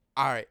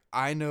 all right,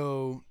 I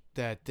know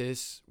that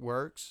this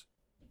works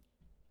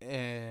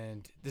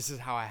and this is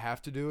how I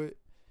have to do it.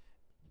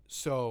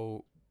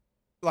 So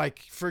like,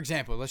 for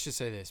example, let's just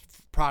say this,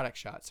 product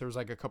shots. There was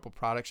like a couple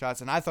product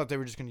shots and I thought they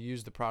were just going to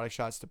use the product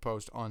shots to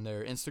post on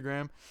their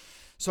Instagram.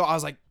 So I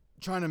was like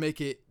trying to make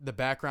it the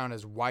background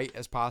as white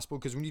as possible,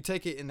 because when you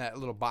take it in that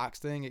little box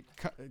thing, it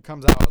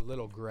comes out a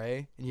little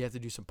gray and you have to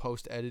do some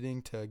post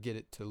editing to get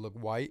it to look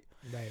white.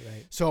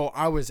 Right. So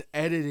I was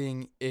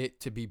editing it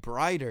to be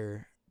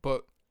brighter,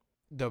 but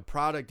the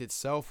product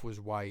itself was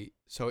white,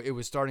 so it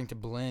was starting to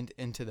blend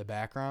into the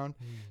background.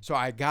 So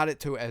I got it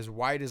to as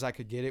white as I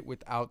could get it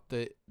without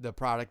the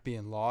product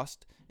being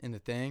lost in the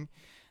thing.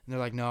 And they're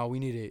like, no, we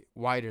need it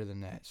whiter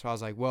than that. So I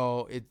was like,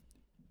 well,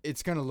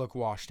 it's going to look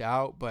washed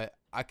out, but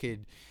I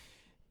could,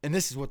 and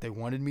this is what they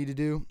wanted me to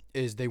do,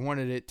 is they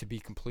wanted it to be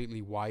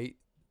completely white.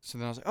 So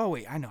then I was like, oh,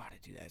 wait, I know how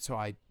to do that. So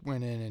I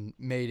went in and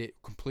made it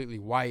completely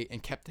white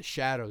and kept the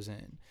shadows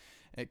in.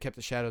 It kept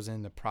the shadows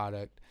in the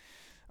product.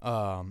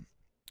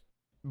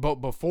 But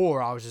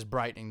before, I was just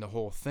brightening the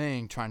whole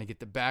thing, trying to get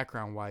the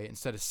background white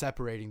instead of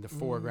separating the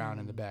foreground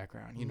and the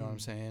background. You know what I'm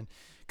saying?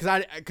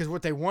 Because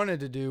what they wanted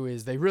to do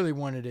is they really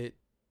wanted it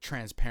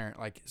transparent.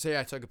 Like, say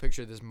I took a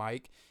picture of this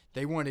mic,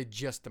 they wanted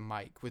just the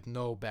mic with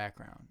no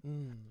background.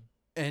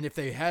 And if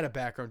they had a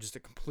background, just a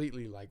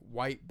completely like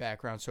white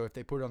background, so if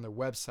they put it on their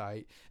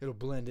website, it'll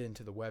blend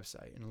into the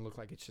website and it'll look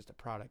like it's just a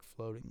product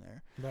floating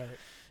there. Right.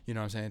 You know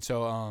what I'm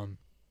saying?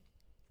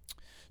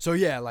 So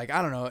yeah, like,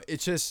 I don't know.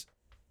 It's just,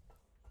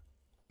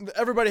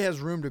 everybody has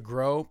room to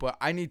grow, but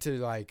I need to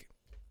like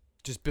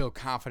just build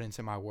confidence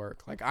in my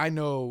work. Like, I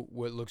know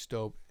what looks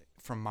dope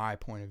from my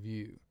point of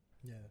view.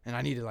 Yeah. And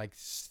I need to like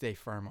stay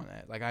firm on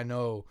that. Like, I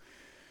know,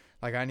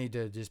 like, I need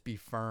to just be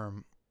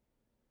firm.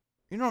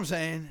 You know what I'm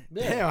saying?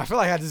 Yeah. Damn, I feel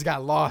like I just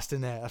got lost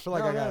in that. I feel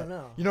like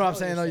No. You know what I'm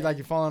saying? Like,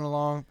 you're following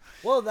along.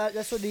 Well,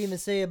 that's what they even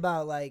say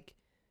about like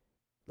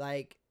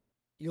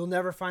you'll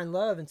never find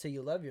love until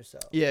you love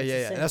yourself. Yeah.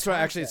 concept. That's what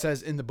actually it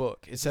says in the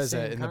book. It says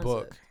that in the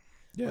book.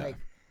 Yeah. Like,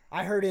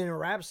 I heard it in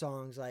rap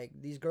songs, like,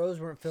 these girls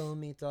weren't feeling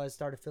me until I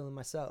started feeling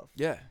myself.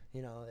 Yeah.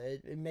 You know,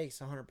 it makes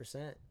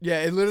 100%.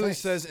 Yeah, it literally Nice,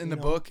 says in the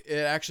know? book, it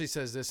actually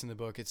says this in the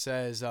book. It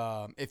says,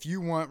 if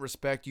you want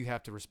respect, you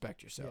have to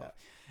respect yourself.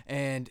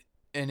 Yeah.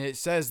 And it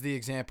says the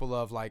example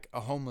of like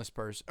a homeless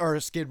person or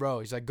a Skid Row.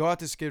 He's like, go out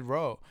to Skid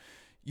Row.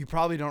 You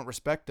probably don't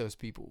respect those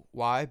people.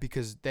 Why?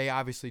 Because they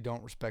obviously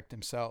don't respect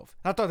themselves.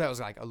 I thought that was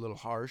like a little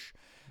harsh,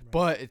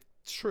 but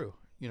it's true.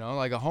 You know,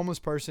 like a homeless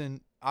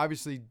person,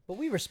 obviously. But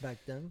we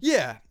respect them.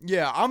 Yeah.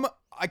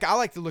 I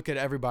like to look at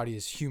everybody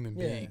as human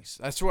beings.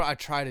 That's what I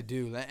try to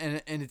do.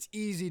 And it's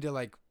easy to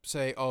like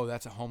say, oh,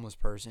 that's a homeless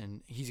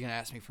person. He's going to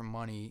ask me for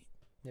money.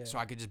 Yeah. So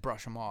I could just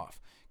brush him off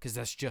because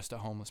that's just a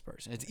homeless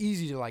person. It's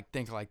easy to like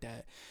think like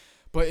that.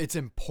 But it's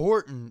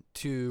important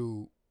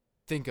to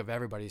think of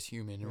everybody as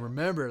human and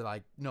remember,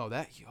 like, no,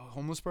 that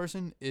homeless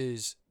person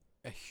is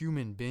a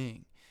human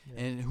being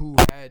and who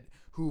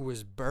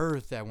was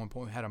birthed at one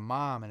point, had a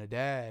mom and a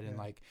dad and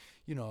like,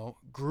 you know,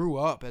 grew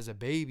up as a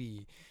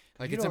baby.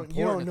 Like, it's important.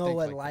 You don't to know think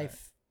what like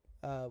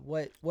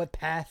life, what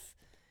path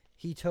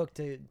he took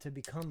to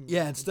become.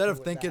 Yeah, instead of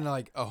thinking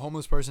like a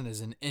homeless person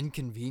is an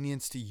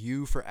inconvenience to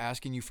you for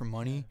asking you for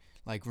money,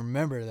 like,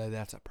 remember that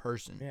that's a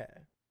person. Yeah.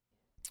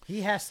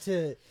 He has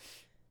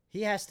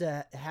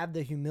to have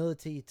the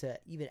humility to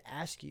even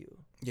ask you.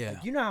 Yeah.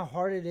 Like, you know how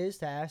hard it is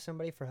to ask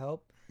somebody for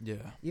help?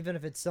 Yeah. Even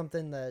if it's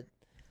something that,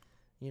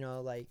 you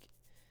know, like,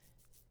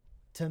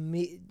 for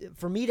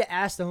me to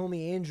ask the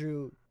homie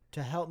Andrew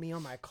to help me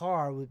on my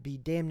car would be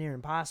damn near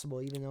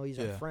impossible, even though he's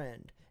a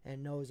friend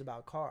and knows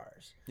about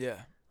cars.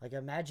 Yeah. Like,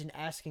 imagine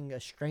asking a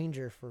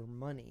stranger for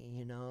money,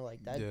 you know,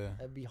 like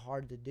that'd be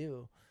hard to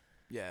do.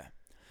 Yeah.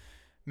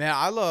 Man,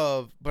 I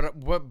love,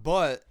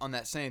 but on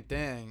that same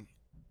thing,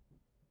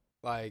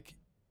 like,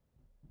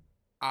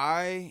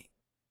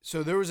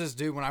 so there was this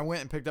dude, when I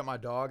went and picked up my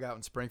dog out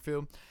in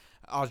Springfield,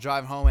 I was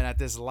driving home and at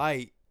this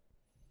light,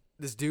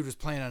 this dude was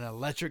playing an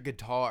electric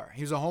guitar.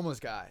 He was a homeless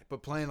guy,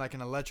 but playing like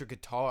an electric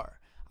guitar.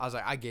 I was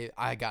like,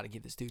 I got to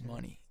give this dude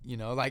money. You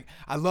know, like,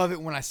 I love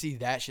it when I see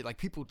that shit. Like,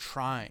 people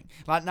trying,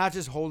 like, not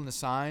just holding the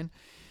sign,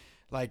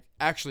 like,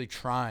 actually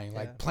trying.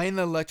 Like, playing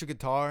the electric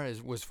guitar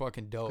was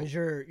fucking dope. Because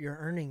you're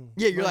earning.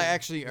 Yeah, you're money. like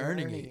actually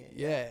earning it.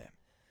 Yeah.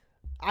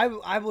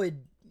 I would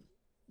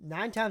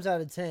 9 times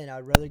out of 10,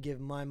 I'd rather give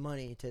my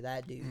money to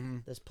that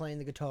dude that's playing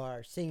the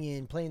guitar,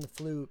 singing, playing the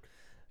flute.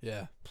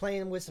 Yeah.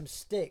 Playing with some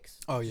sticks.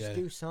 Oh, yeah. Just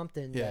do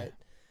something that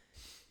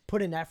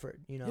put in effort,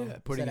 you know. Yeah,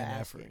 putting in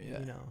effort. Yeah.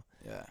 You know.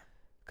 Yeah.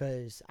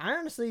 Cause I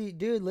honestly,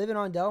 dude, living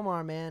on Del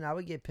Mar, man, I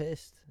would get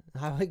pissed.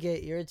 I would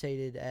get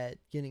irritated at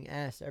getting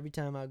asked every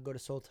time I would go to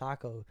Soul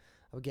Taco.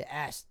 I would get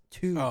asked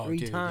 3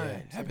 times.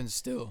 Yeah, happens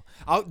still.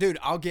 I'll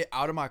get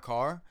out of my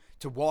car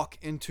to walk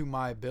into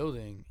my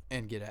building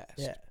and get asked.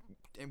 Yeah.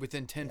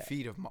 Within 10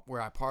 feet of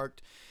where I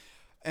parked.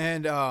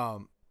 And,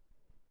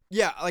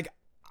 yeah, like,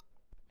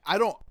 I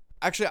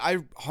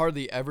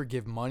hardly ever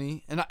give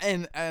money. And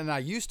I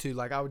used to.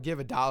 Like, I would give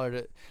 $1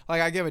 to,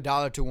 like, I gave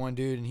 $1 to one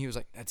dude, and he was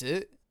like, that's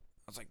it?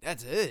 I was like,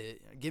 that's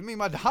it. Give me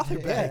my dollar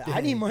back.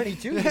 I need money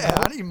too. Yeah,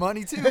 I need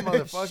money too,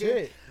 motherfucker.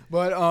 Shit.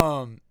 But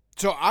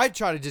so I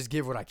try to just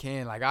give what I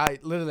can. Like I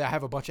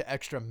have a bunch of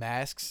extra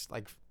masks,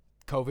 like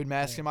COVID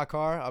masks in my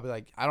car. I'll be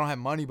like, I don't have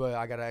money, but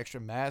I got an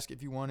extra mask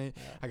if you want it.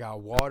 I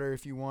got water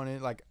if you want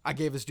it. Like I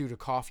gave this dude a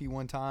coffee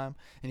one time,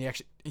 and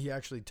he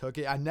actually took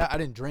it. I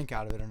didn't drink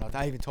out of it or nothing.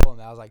 I even told him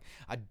that. I was like,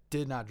 I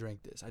did not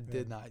drink this. I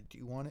did not. Do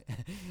you want it?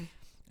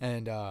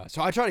 And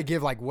so I try to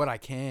give like what I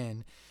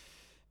can.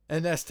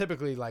 And that's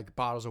typically like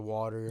bottles of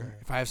water.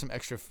 If I have some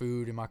extra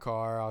food in my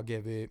car, I'll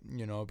give it,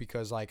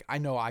 because like I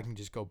know I can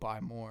just go buy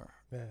more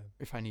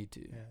if I need to.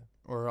 Yeah.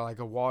 Or like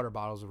a water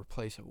bottle's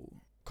replaceable.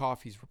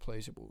 Coffee's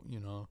replaceable,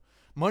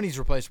 Money's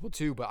replaceable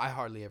too, but I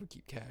hardly ever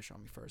keep cash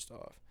on me, first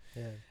off.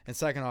 Yeah. And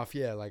second off,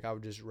 like I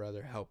would just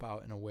rather help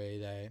out in a way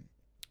that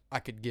I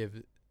could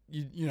give,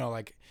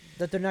 like.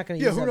 That they're not going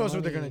to use who knows money.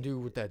 what they're going to do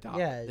with that dollar.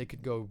 Yeah. They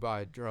could go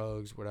buy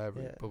drugs, whatever.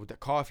 Yeah. But with the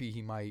coffee,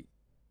 he might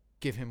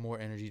give him more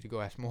energy to go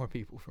ask more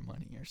people for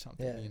money or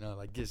something,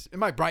 like just it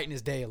might brighten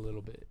his day a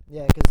little bit.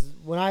 Yeah, because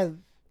when I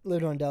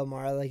lived on Del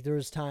Mar, like there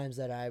was times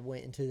that I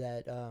went into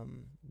that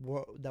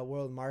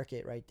world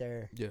market right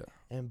there,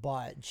 and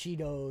bought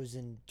Cheetos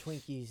and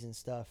Twinkies and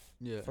stuff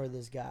for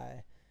this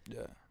guy.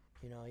 Yeah,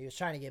 he was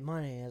trying to get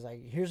money. I was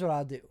like, here's what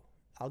I'll do: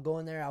 I'll go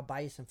in there, I'll buy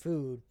you some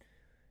food.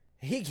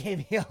 He gave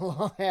me a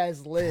long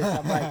ass list.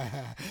 I'm like,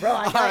 bro,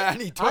 I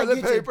need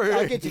toilet paper.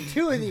 I'll get you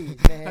 2 of these,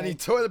 man. I need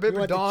toilet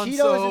paper, Dawn Cheetos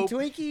soap. and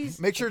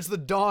Twinkies. Make sure it's the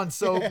Dawn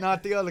soap,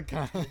 not the other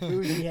kind.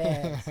 Bougie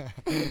ass.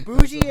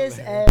 Bougiest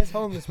ass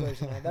homeless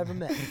person I've ever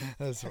met.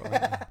 That's funny.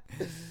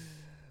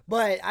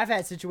 But I've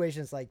had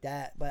situations like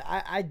that. But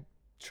I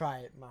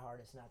try my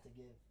hardest not to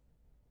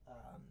give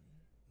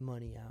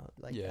money out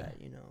like that,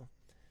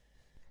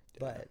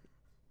 But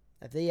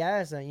if they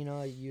ask,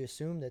 you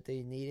assume that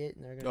they need it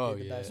and they're going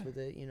to do the best with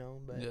it,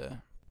 But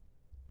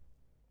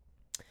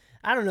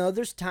I don't know.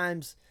 There's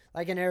times,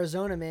 like in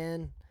Arizona,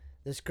 man,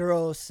 this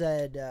girl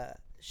said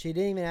she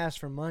didn't even ask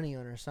for money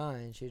on her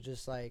sign. She was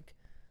just like,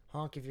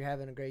 honk if you're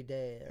having a great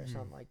day or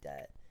something like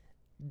that.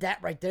 That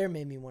right there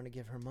made me want to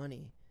give her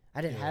money.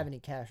 I didn't have any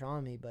cash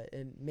on me, but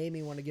it made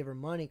me want to give her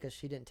money because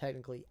she didn't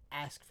technically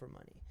ask for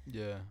money.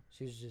 Yeah.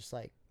 She was just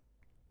like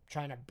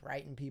trying to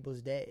brighten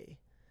people's day.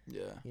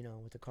 Yeah.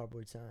 With the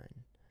cardboard sign.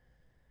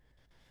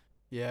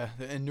 Yeah.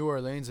 In New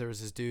Orleans, there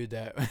was this dude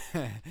that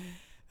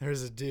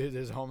there's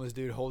a homeless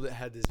dude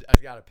had this. I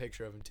got a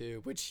picture of him too,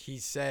 which he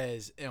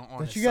says on his sign.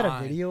 Don't you got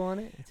a video on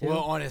it too?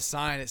 Well, on his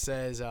sign it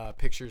says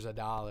pictures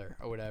 $1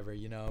 or whatever,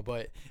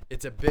 but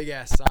it's a big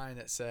ass sign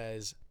that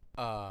says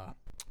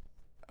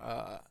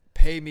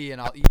pay me and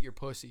I'll eat your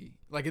pussy.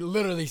 Like it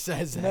literally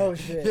says that. No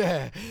shit.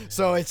 Yeah.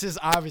 So it's just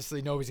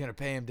obviously nobody's gonna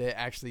pay him to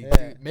actually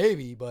do,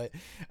 maybe, but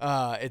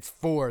it's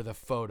for the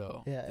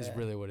photo. Is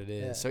really what it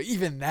is. Yeah. So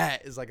even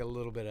that is like a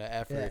little bit of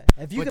effort.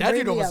 Yeah. If you can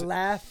bring me a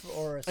laugh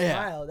or a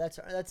smile,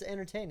 that's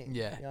entertaining.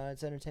 Yeah.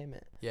 It's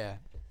entertainment. Yeah.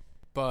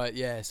 But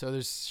so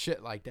there's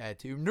shit like that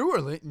too. New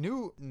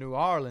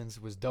Orleans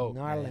was dope.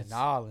 New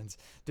Orleans,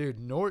 dude.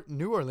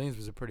 New Orleans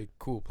was a pretty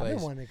cool place. I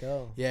didn't want to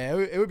go. Yeah,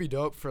 it would be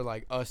dope for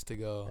like us to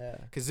go. Yeah.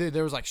 Cause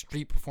there was like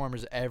street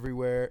performers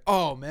everywhere.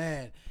 Oh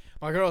man,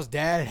 my girl's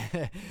dad,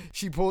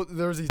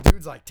 there was these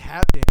dudes like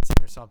tap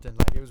dancing or something.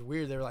 Like it was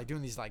weird. They were like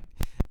doing these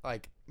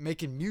like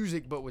making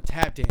music but with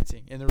tap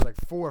dancing, and there was like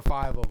 4 or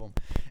 5 of them.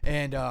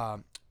 And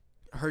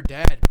her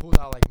dad pulled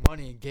out like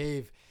money and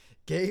gave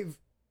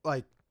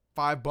like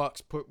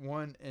 $5, put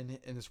one in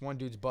this one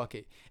dude's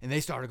bucket, and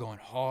they started going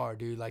hard,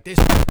 dude. Like they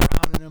started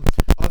surrounding him.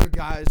 Other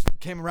guys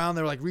came around,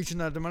 they were like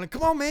reaching out their money.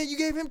 Come on, man, you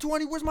gave him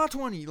 20. Where's my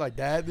 20? Like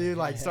that, dude.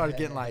 Like started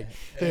getting like,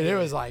 dude,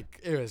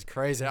 it was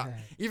crazy.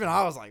 Even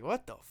I was like,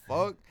 what the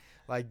fuck?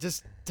 Like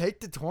just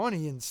take the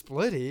 20 and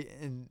split it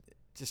and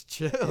just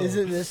chill.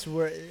 Isn't this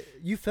where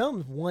you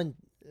filmed one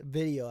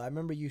video? I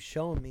remember you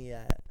showing me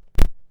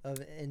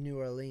in New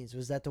Orleans.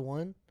 Was that the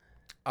one?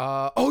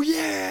 Oh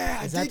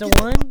yeah. Is that the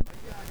one?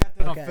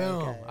 On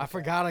film. Okay. I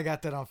forgot I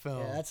got that on film.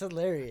 Yeah, that's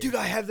hilarious. Dude,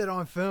 I have that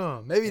on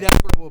film. Maybe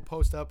that's what we'll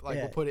post up. Like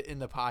we'll put it in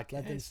the podcast.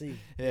 Let them see.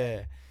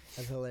 Yeah.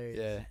 That's hilarious.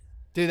 Yeah.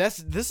 Dude,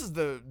 this is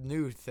the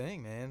new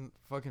thing, man.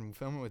 Fucking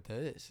filming with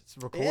this.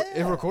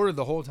 It recorded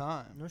the whole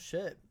time. No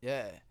shit.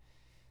 Yeah.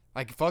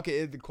 Like fuck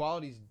it, the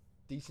quality's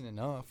decent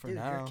enough for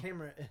now. Your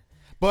camera.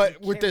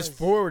 But with this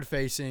forward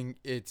facing,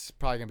 it's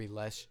probably gonna be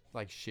less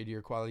like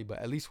shittier quality, but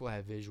at least we'll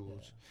have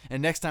visuals. Yeah.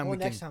 And next time we'll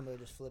just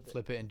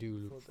flip it and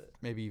do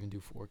maybe even do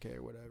 4K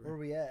or whatever. Where are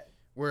we at?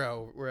 We're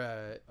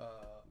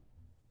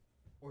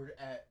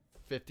at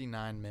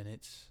 59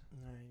 minutes.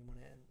 All right, you want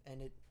to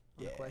end it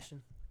on a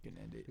question? Can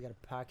end it. We got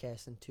a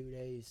podcast in 2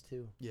 days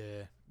too.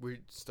 Yeah, we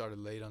started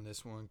late on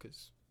this one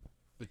because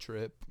the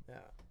trip. Yeah.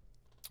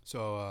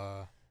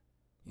 So,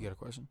 you got a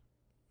question?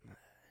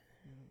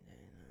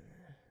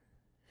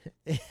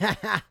 Didn't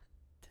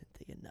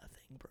think of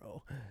nothing,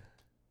 bro.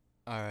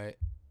 All right.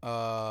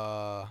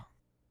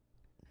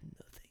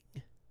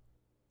 Nothing.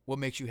 What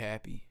makes you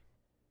happy?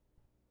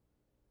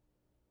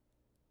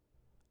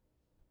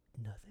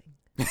 Nothing.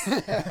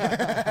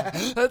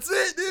 That's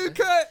it, dude.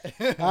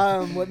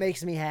 Cut. What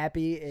makes me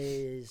happy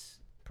is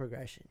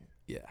progression.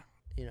 Yeah.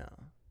 You know,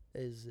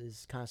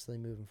 is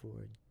constantly moving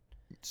forward.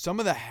 Some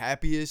of the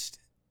happiest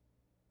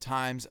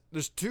times.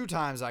 There's 2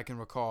 times I can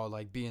recall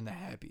like being the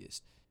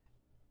happiest.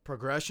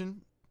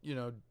 Progression. You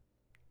know,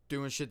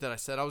 doing shit that I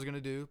said I was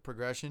gonna do.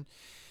 Progression,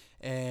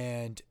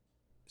 and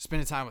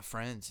spending time with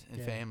friends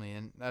and family,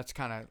 and that's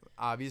kind of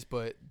obvious,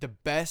 but the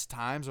best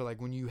times are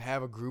like when you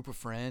have a group of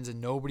friends and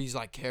nobody's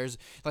like cares,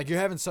 like you're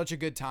having such a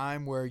good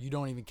time where you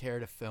don't even care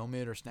to film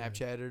it or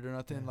Snapchat it or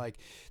nothing. Like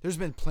there's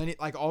been plenty,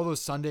 like all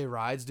those Sunday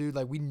rides, dude,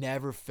 like we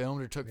never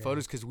filmed or took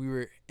photos because we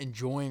were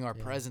enjoying our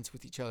presence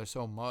with each other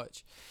so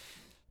much.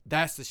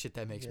 That's the shit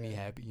that makes me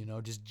happy, you know,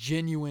 just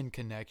genuine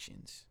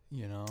connections,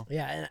 you know.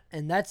 Yeah,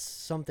 and that's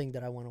something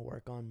that I want to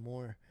work on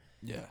more.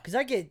 Yeah, because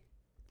I get,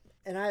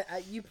 and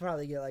I you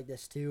probably get like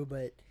this too,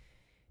 but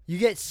you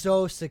get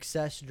so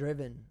success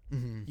driven.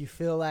 Mm-hmm. You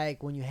feel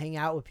like when you hang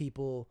out with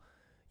people,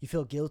 you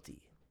feel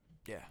guilty.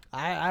 Yeah.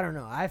 I don't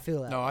know. I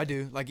feel that. No, way. I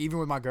do. Like even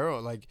with my girl,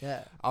 like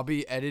Yeah. I'll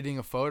be editing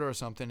a photo or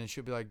something, and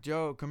she'll be like,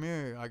 "Joe, come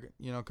here.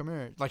 Come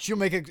here." Like she'll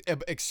make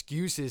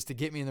excuses to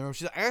get me in the room.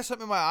 She's like, "I got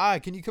something in my eye.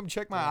 Can you come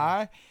check my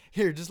eye?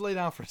 Here, just lay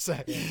down for a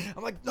sec." Yeah.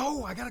 I'm like,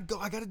 "No, I gotta go.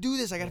 I gotta do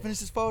this. I gotta finish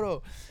this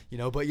photo." You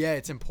know. But yeah,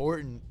 it's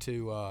important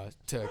to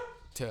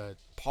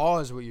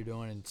pause what you're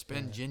doing and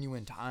spend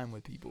genuine time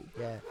with people.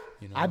 Yeah.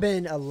 You know. I've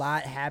been a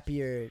lot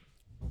happier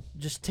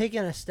just taking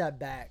a step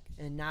back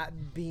and not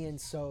being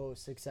so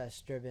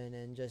success driven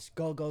and just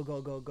go.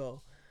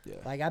 Yeah.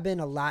 Like I've been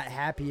a lot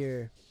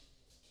happier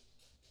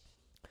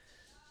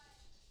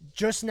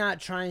just not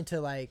trying to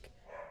like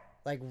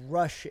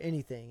rush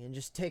anything and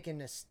just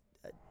taking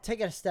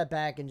a step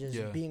back and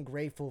just being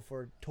grateful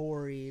for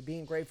Tori,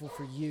 being grateful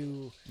for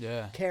you,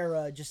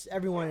 Kara, just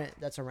everyone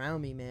that's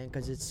around me, man,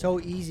 because it's so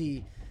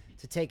easy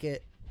to take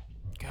it.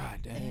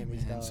 God damn,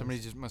 man.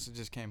 Somebody must have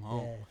just came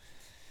home.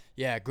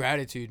 Yeah,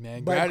 gratitude,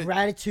 man. But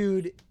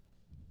gratitude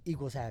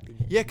equals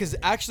happiness. Yeah, because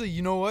actually,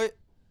 you know what?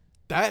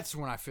 That's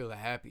when I feel the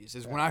happiest,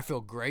 is when I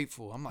feel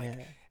grateful. I'm like,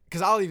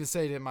 because I'll even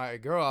say to my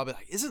girl, I'll be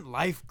like, isn't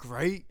life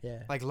great?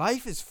 Yeah. Like,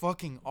 life is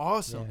fucking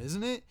awesome,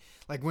 isn't it?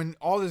 Like, when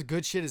all this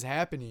good shit is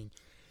happening.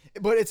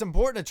 But it's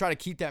important to try to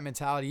keep that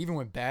mentality even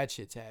when bad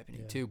shit's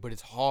happening, too. But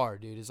it's hard,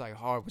 dude. It's, like,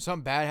 hard. When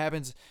something bad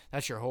happens,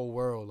 that's your whole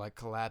world, like,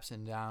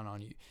 collapsing down on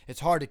you. It's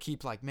hard to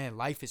keep, like, man,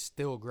 life is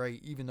still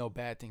great even though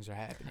bad things are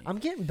happening. I'm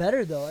getting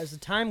better, though. As the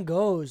time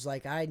goes,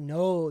 like, I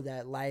know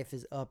that life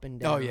is up and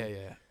down. Oh, yeah.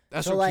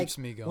 That's so, what like, keeps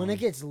me going. When it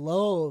gets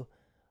low,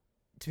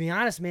 to be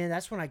honest, man,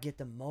 that's when I get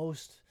the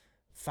most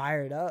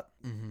fired up.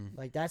 Mm-hmm.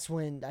 Like, that's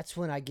when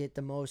I get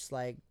the most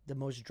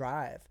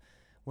drive.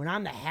 When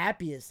I'm the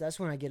happiest, that's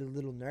when I get a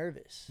little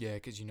nervous. Yeah,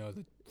 because you know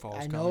the fall's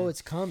I coming. know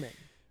it's coming.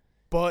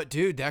 But,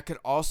 dude, that could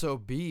also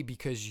be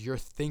because you're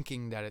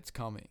thinking that it's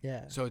coming.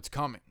 Yeah. So it's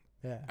coming.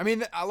 Yeah. I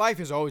mean, life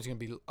is always going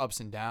to be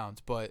ups and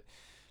downs. But,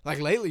 like,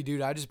 lately,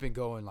 dude, I've just been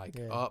going, like,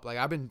 up. Like,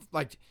 I've been,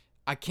 like,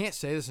 I can't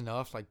say this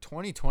enough. Like,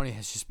 2020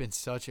 has just been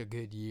such a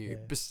good year. Yeah.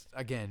 But,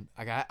 again,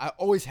 I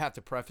always have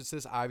to preface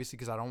this, obviously,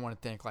 because I don't want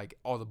to think, like,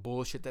 all the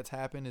bullshit that's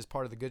happened is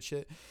part of the good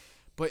shit.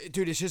 But,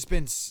 dude, it's just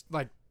been,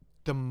 like,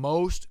 the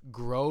most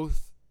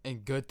growth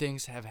and good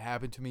things have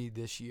happened to me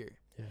this year.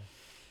 Yeah.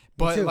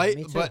 But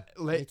Me too.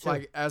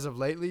 like as of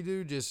lately,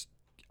 dude, just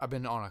I've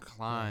been on a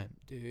climb,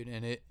 dude,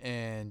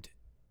 and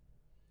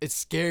it's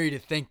scary to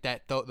think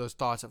that those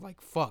thoughts of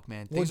like, fuck,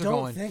 man, things are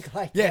going. Think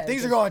like yeah, that.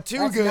 things are going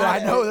too good.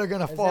 I know they're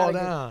gonna fall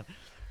down.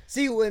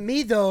 See, with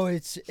me though,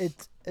 it's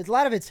a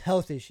lot of it's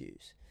health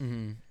issues.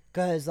 Mm-hmm.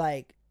 Cause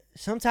like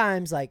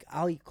sometimes like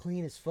I'll eat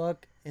clean as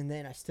fuck and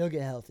then I still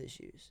get health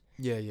issues.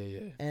 Yeah.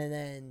 And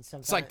then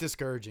sometimes It's like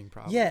discouraging,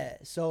 probably. Yeah.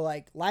 So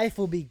like life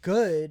will be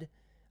good,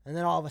 and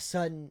then all of a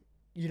sudden,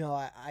 you know,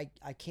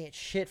 I can't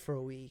shit for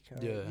a week.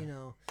 Or, you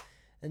know,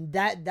 and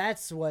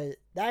that's when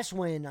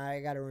I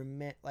gotta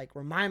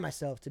remind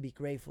myself to be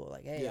grateful.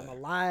 Like, hey, I'm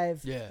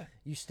alive. Yeah.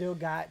 You still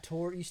got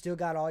you still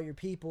got all your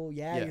people.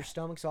 Yeah. Your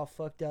stomach's all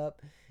fucked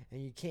up, and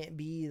you can't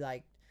be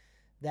like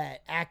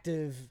that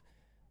active,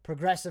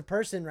 progressive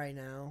person right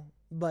now.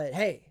 But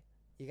hey,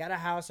 you got a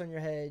house on your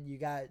head. You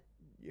got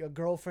a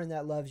girlfriend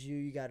that loves you.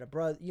 You got a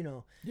brother, you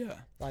know. Yeah.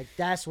 Like,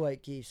 that's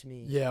what keeps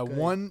me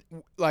good.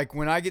 Like,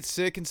 when I get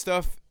sick and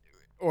stuff,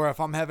 or if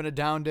I'm having a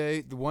down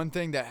day, the one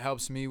thing that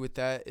helps me with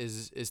that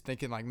is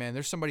thinking, like, man,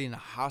 there's somebody in a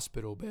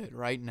hospital bed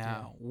right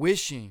now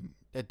wishing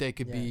that they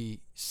could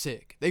be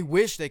sick. They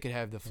wish they could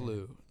have the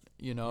flu.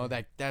 You know,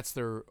 that's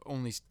their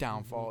only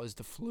downfall is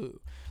the flu.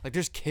 Like,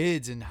 there's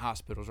kids in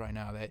hospitals right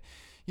now that,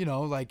 you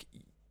know, like,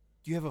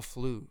 you have a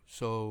flu,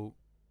 so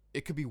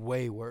it could be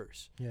way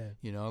worse. Yeah.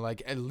 You know,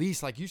 like at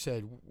least like you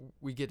said,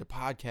 we get the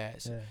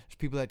podcast. Yeah. There's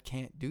people that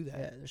can't do that.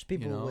 Yeah, there's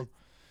people you know?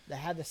 that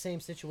have the same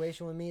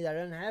situation with me that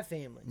don't have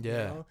family. Yeah.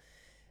 You know?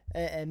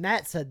 And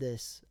Matt said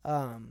this.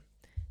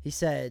 He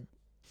said,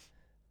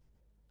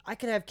 I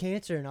could have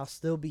cancer and I'll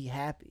still be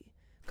happy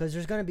because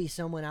there's going to be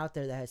someone out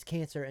there that has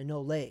cancer and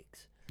no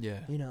legs. Yeah.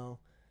 You know,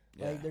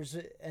 Yeah. like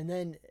and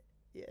then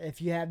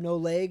if you have no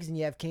legs and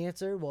you have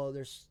cancer, well,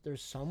 there's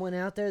someone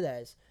out there that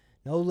has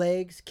no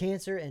legs,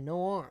 cancer, and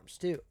no arms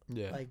too.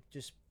 Yeah. Like,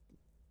 just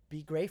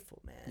be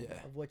grateful, man,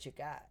 Yeah. of what you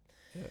got.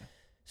 Yeah.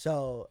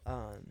 So,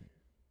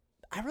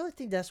 I really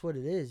think that's what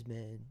it is,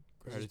 man.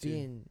 Gratitude. Just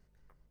being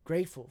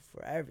grateful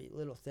for every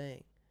little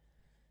thing.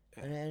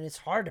 Yeah. And it's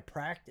hard to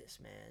practice,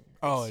 man.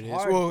 Oh, It's it is.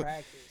 hard Well, to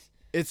practice.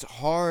 It's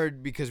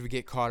hard because we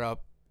get caught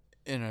up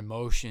in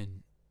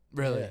emotion.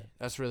 Really, Yeah.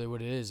 that's really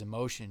what it is.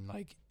 Emotion.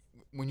 Like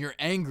when you're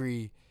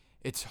angry,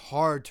 it's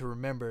hard to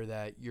remember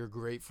that you're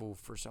grateful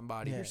for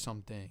somebody Yeah. or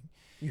something.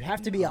 You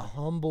have to be a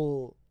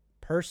humble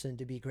person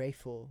to be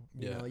grateful.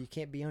 You Yeah. know, you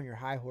can't be on your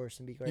high horse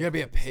and be grateful. You gotta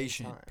be a at the same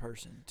patient time.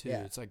 person too.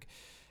 Yeah. It's like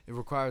it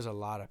requires a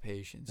lot of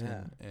patience,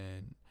 Yeah.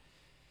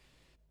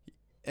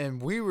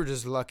 and we were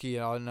just lucky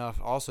enough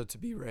also to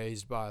be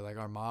raised by like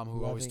our mom,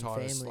 who always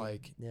Loving taught us family.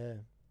 like, Yeah.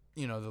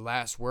 you know, the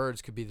last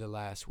words could be the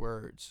last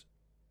words.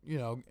 You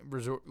know,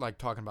 like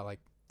talking about like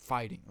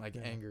fighting, like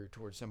Yeah. anger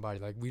towards somebody.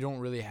 Like we don't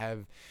really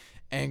have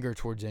anger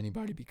towards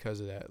anybody because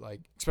of that.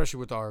 Like especially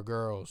with our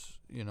girls,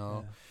 you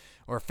know, Yeah.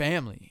 or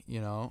family, you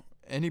know,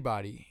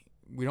 anybody.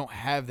 We don't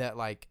have that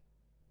like,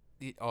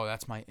 oh,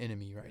 that's my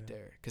enemy right Yeah.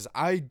 there.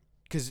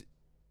 Because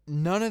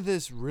none of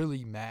this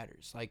really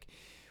matters. Like,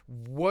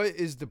 what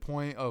is the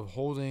point of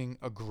holding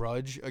a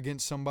grudge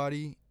against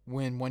somebody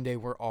when one day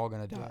we're all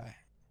gonna die?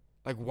 Yeah.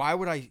 Like, why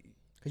would I?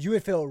 Because you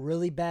would feel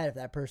really bad if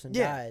that person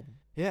Yeah. died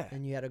Yeah,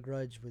 and you had a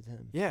grudge with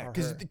him. yeah, or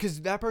her.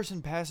 because that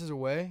person passes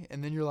away,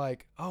 and then you're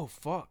like, oh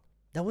fuck,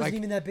 That wasn't like,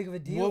 even that big of a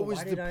deal. what was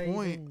Why the did I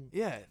point? even-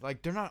 Yeah,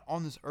 like they're not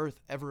on this earth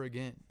ever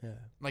again. Yeah.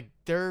 Like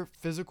their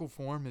physical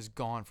form is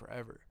gone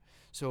forever.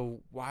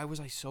 So why was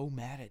I so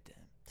mad at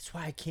them? That's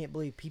why I can't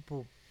believe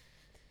people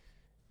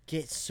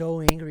get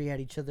so angry at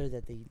each other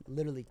that they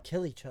literally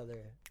kill each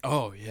other.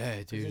 Oh yeah,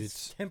 'Cause dude,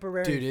 it's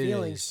temporary dude, it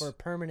feelings is. for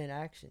permanent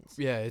actions.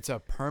 yeah, it's a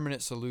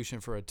permanent solution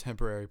for a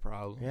temporary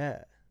problem.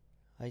 Yeah.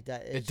 Like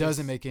that. It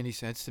doesn't make any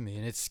sense to me,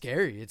 and it's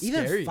scary. It's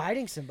even scary.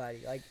 fighting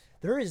somebody. Like,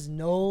 there is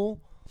no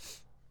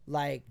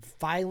like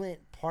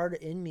violent part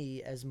in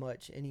me as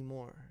much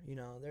anymore. You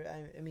know,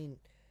 I mean,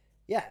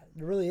 yeah,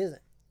 there really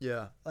isn't.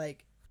 Yeah,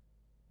 Like,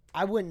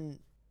 I would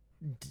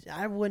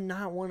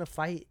not want to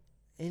fight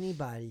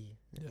anybody.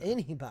 Yeah.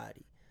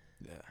 Anybody.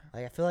 yeah,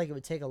 Like, I feel like it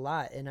would take a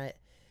lot.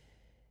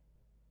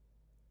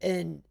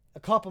 And a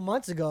couple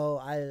months ago,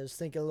 I was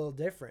thinking a little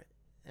different.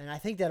 And I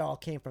think that all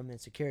came from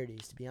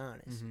insecurities, to be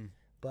honest. hmm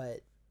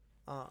But,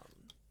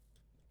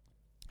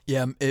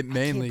 yeah. It I can't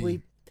mainly.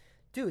 believe,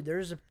 dude,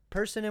 there's a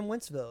person in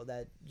Wentzville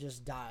that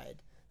just died.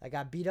 That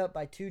got beat up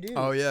by two dudes.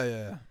 Oh yeah,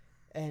 yeah.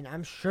 And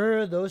I'm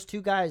sure those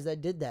two guys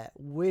that did that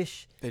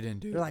wish, They didn't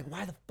do. they're that. like,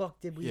 why the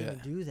fuck did we Yeah. even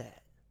do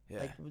that?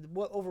 yeah. Like,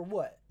 what over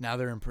what? Now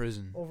they're in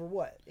prison Over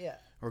what? Yeah.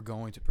 or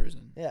going to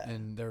prison. Yeah.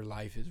 and their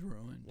life is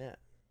ruined. Yeah.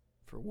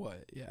 For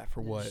what? Yeah, for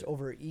what? Just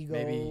over ego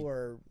Maybe-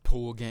 or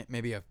Pool game?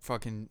 Maybe a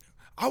fucking.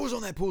 I was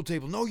on that pool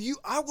table. No,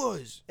 I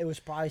was. it was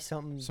probably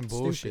something Some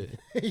stupid, bullshit.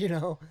 you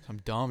know? Some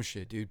dumb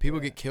shit, dude. People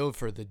Yeah. get killed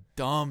for the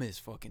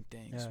dumbest fucking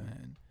things, Yeah.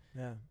 man.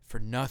 Yeah. For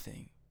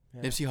nothing.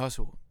 Yeah. Nipsey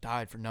Hussle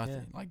died for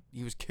nothing. Yeah. Like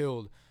he was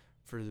killed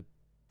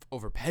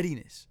over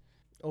pettiness.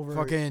 Over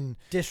Fucking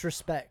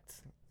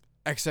disrespect.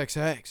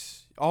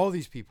 XXX. All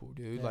these people,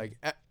 dude. Yeah. Like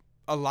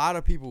a lot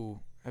of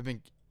people have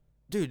been,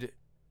 dude.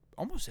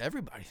 Almost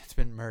everybody that's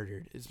been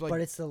murdered. It's like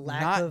But it's the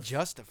lack not of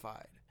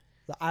justified.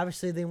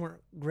 obviously they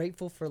weren't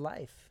grateful for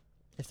life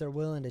if they're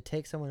willing to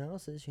take someone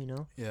else's, you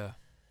know? Yeah.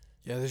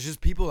 Yeah, there's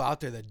just people out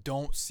there that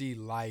don't see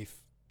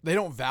life. They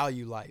don't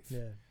value life.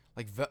 Yeah.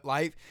 Like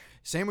life.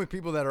 Same with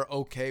people that are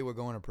okay with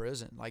going to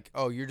prison. Like,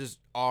 oh, you're just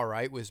all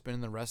right with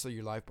spending the rest of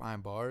your life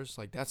behind bars.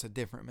 Like, that's a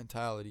different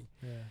mentality.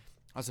 Yeah.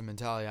 That's a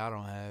mentality I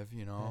don't have,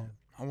 you know.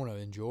 Yeah. I want to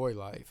enjoy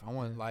life. I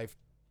want Yeah. life.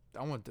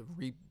 I want to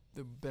reap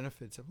the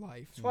benefits of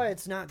life. That's why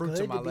it's not fruits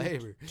good of my to be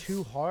labor.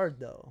 too hard,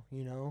 though,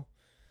 you know?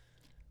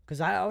 Because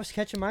I was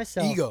catching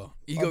myself. Ego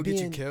gets you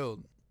being-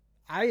 killed.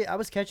 I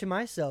was catching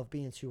myself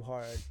being too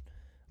hard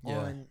Yeah.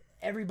 on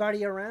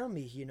everybody around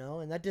me, you know?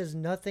 And that does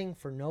nothing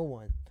for no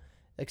one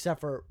except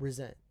for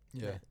resent.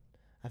 Yeah.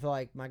 I feel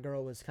like my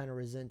girl was kind of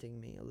resenting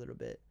me a little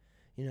bit,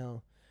 you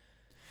know?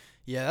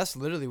 Yeah, that's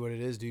literally what it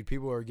is, dude.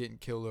 People are getting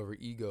killed over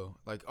ego.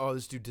 Like, oh,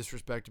 this dude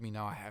disrespected me.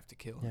 Now I have to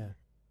kill him. Yeah.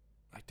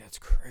 Like, that's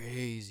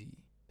crazy.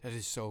 That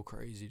is so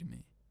crazy to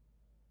me.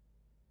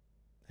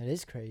 That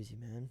is crazy,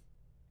 man.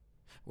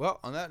 Well,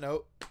 on that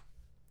note,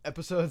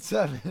 episode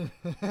 7.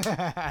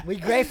 We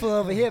grateful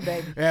over here,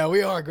 baby. Yeah,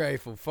 we are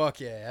grateful. Fuck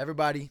yeah.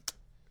 Everybody,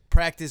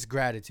 practice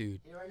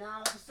gratitude. Right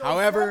now, episode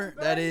However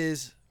 7, that baby.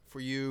 is for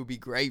you, be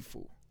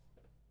grateful.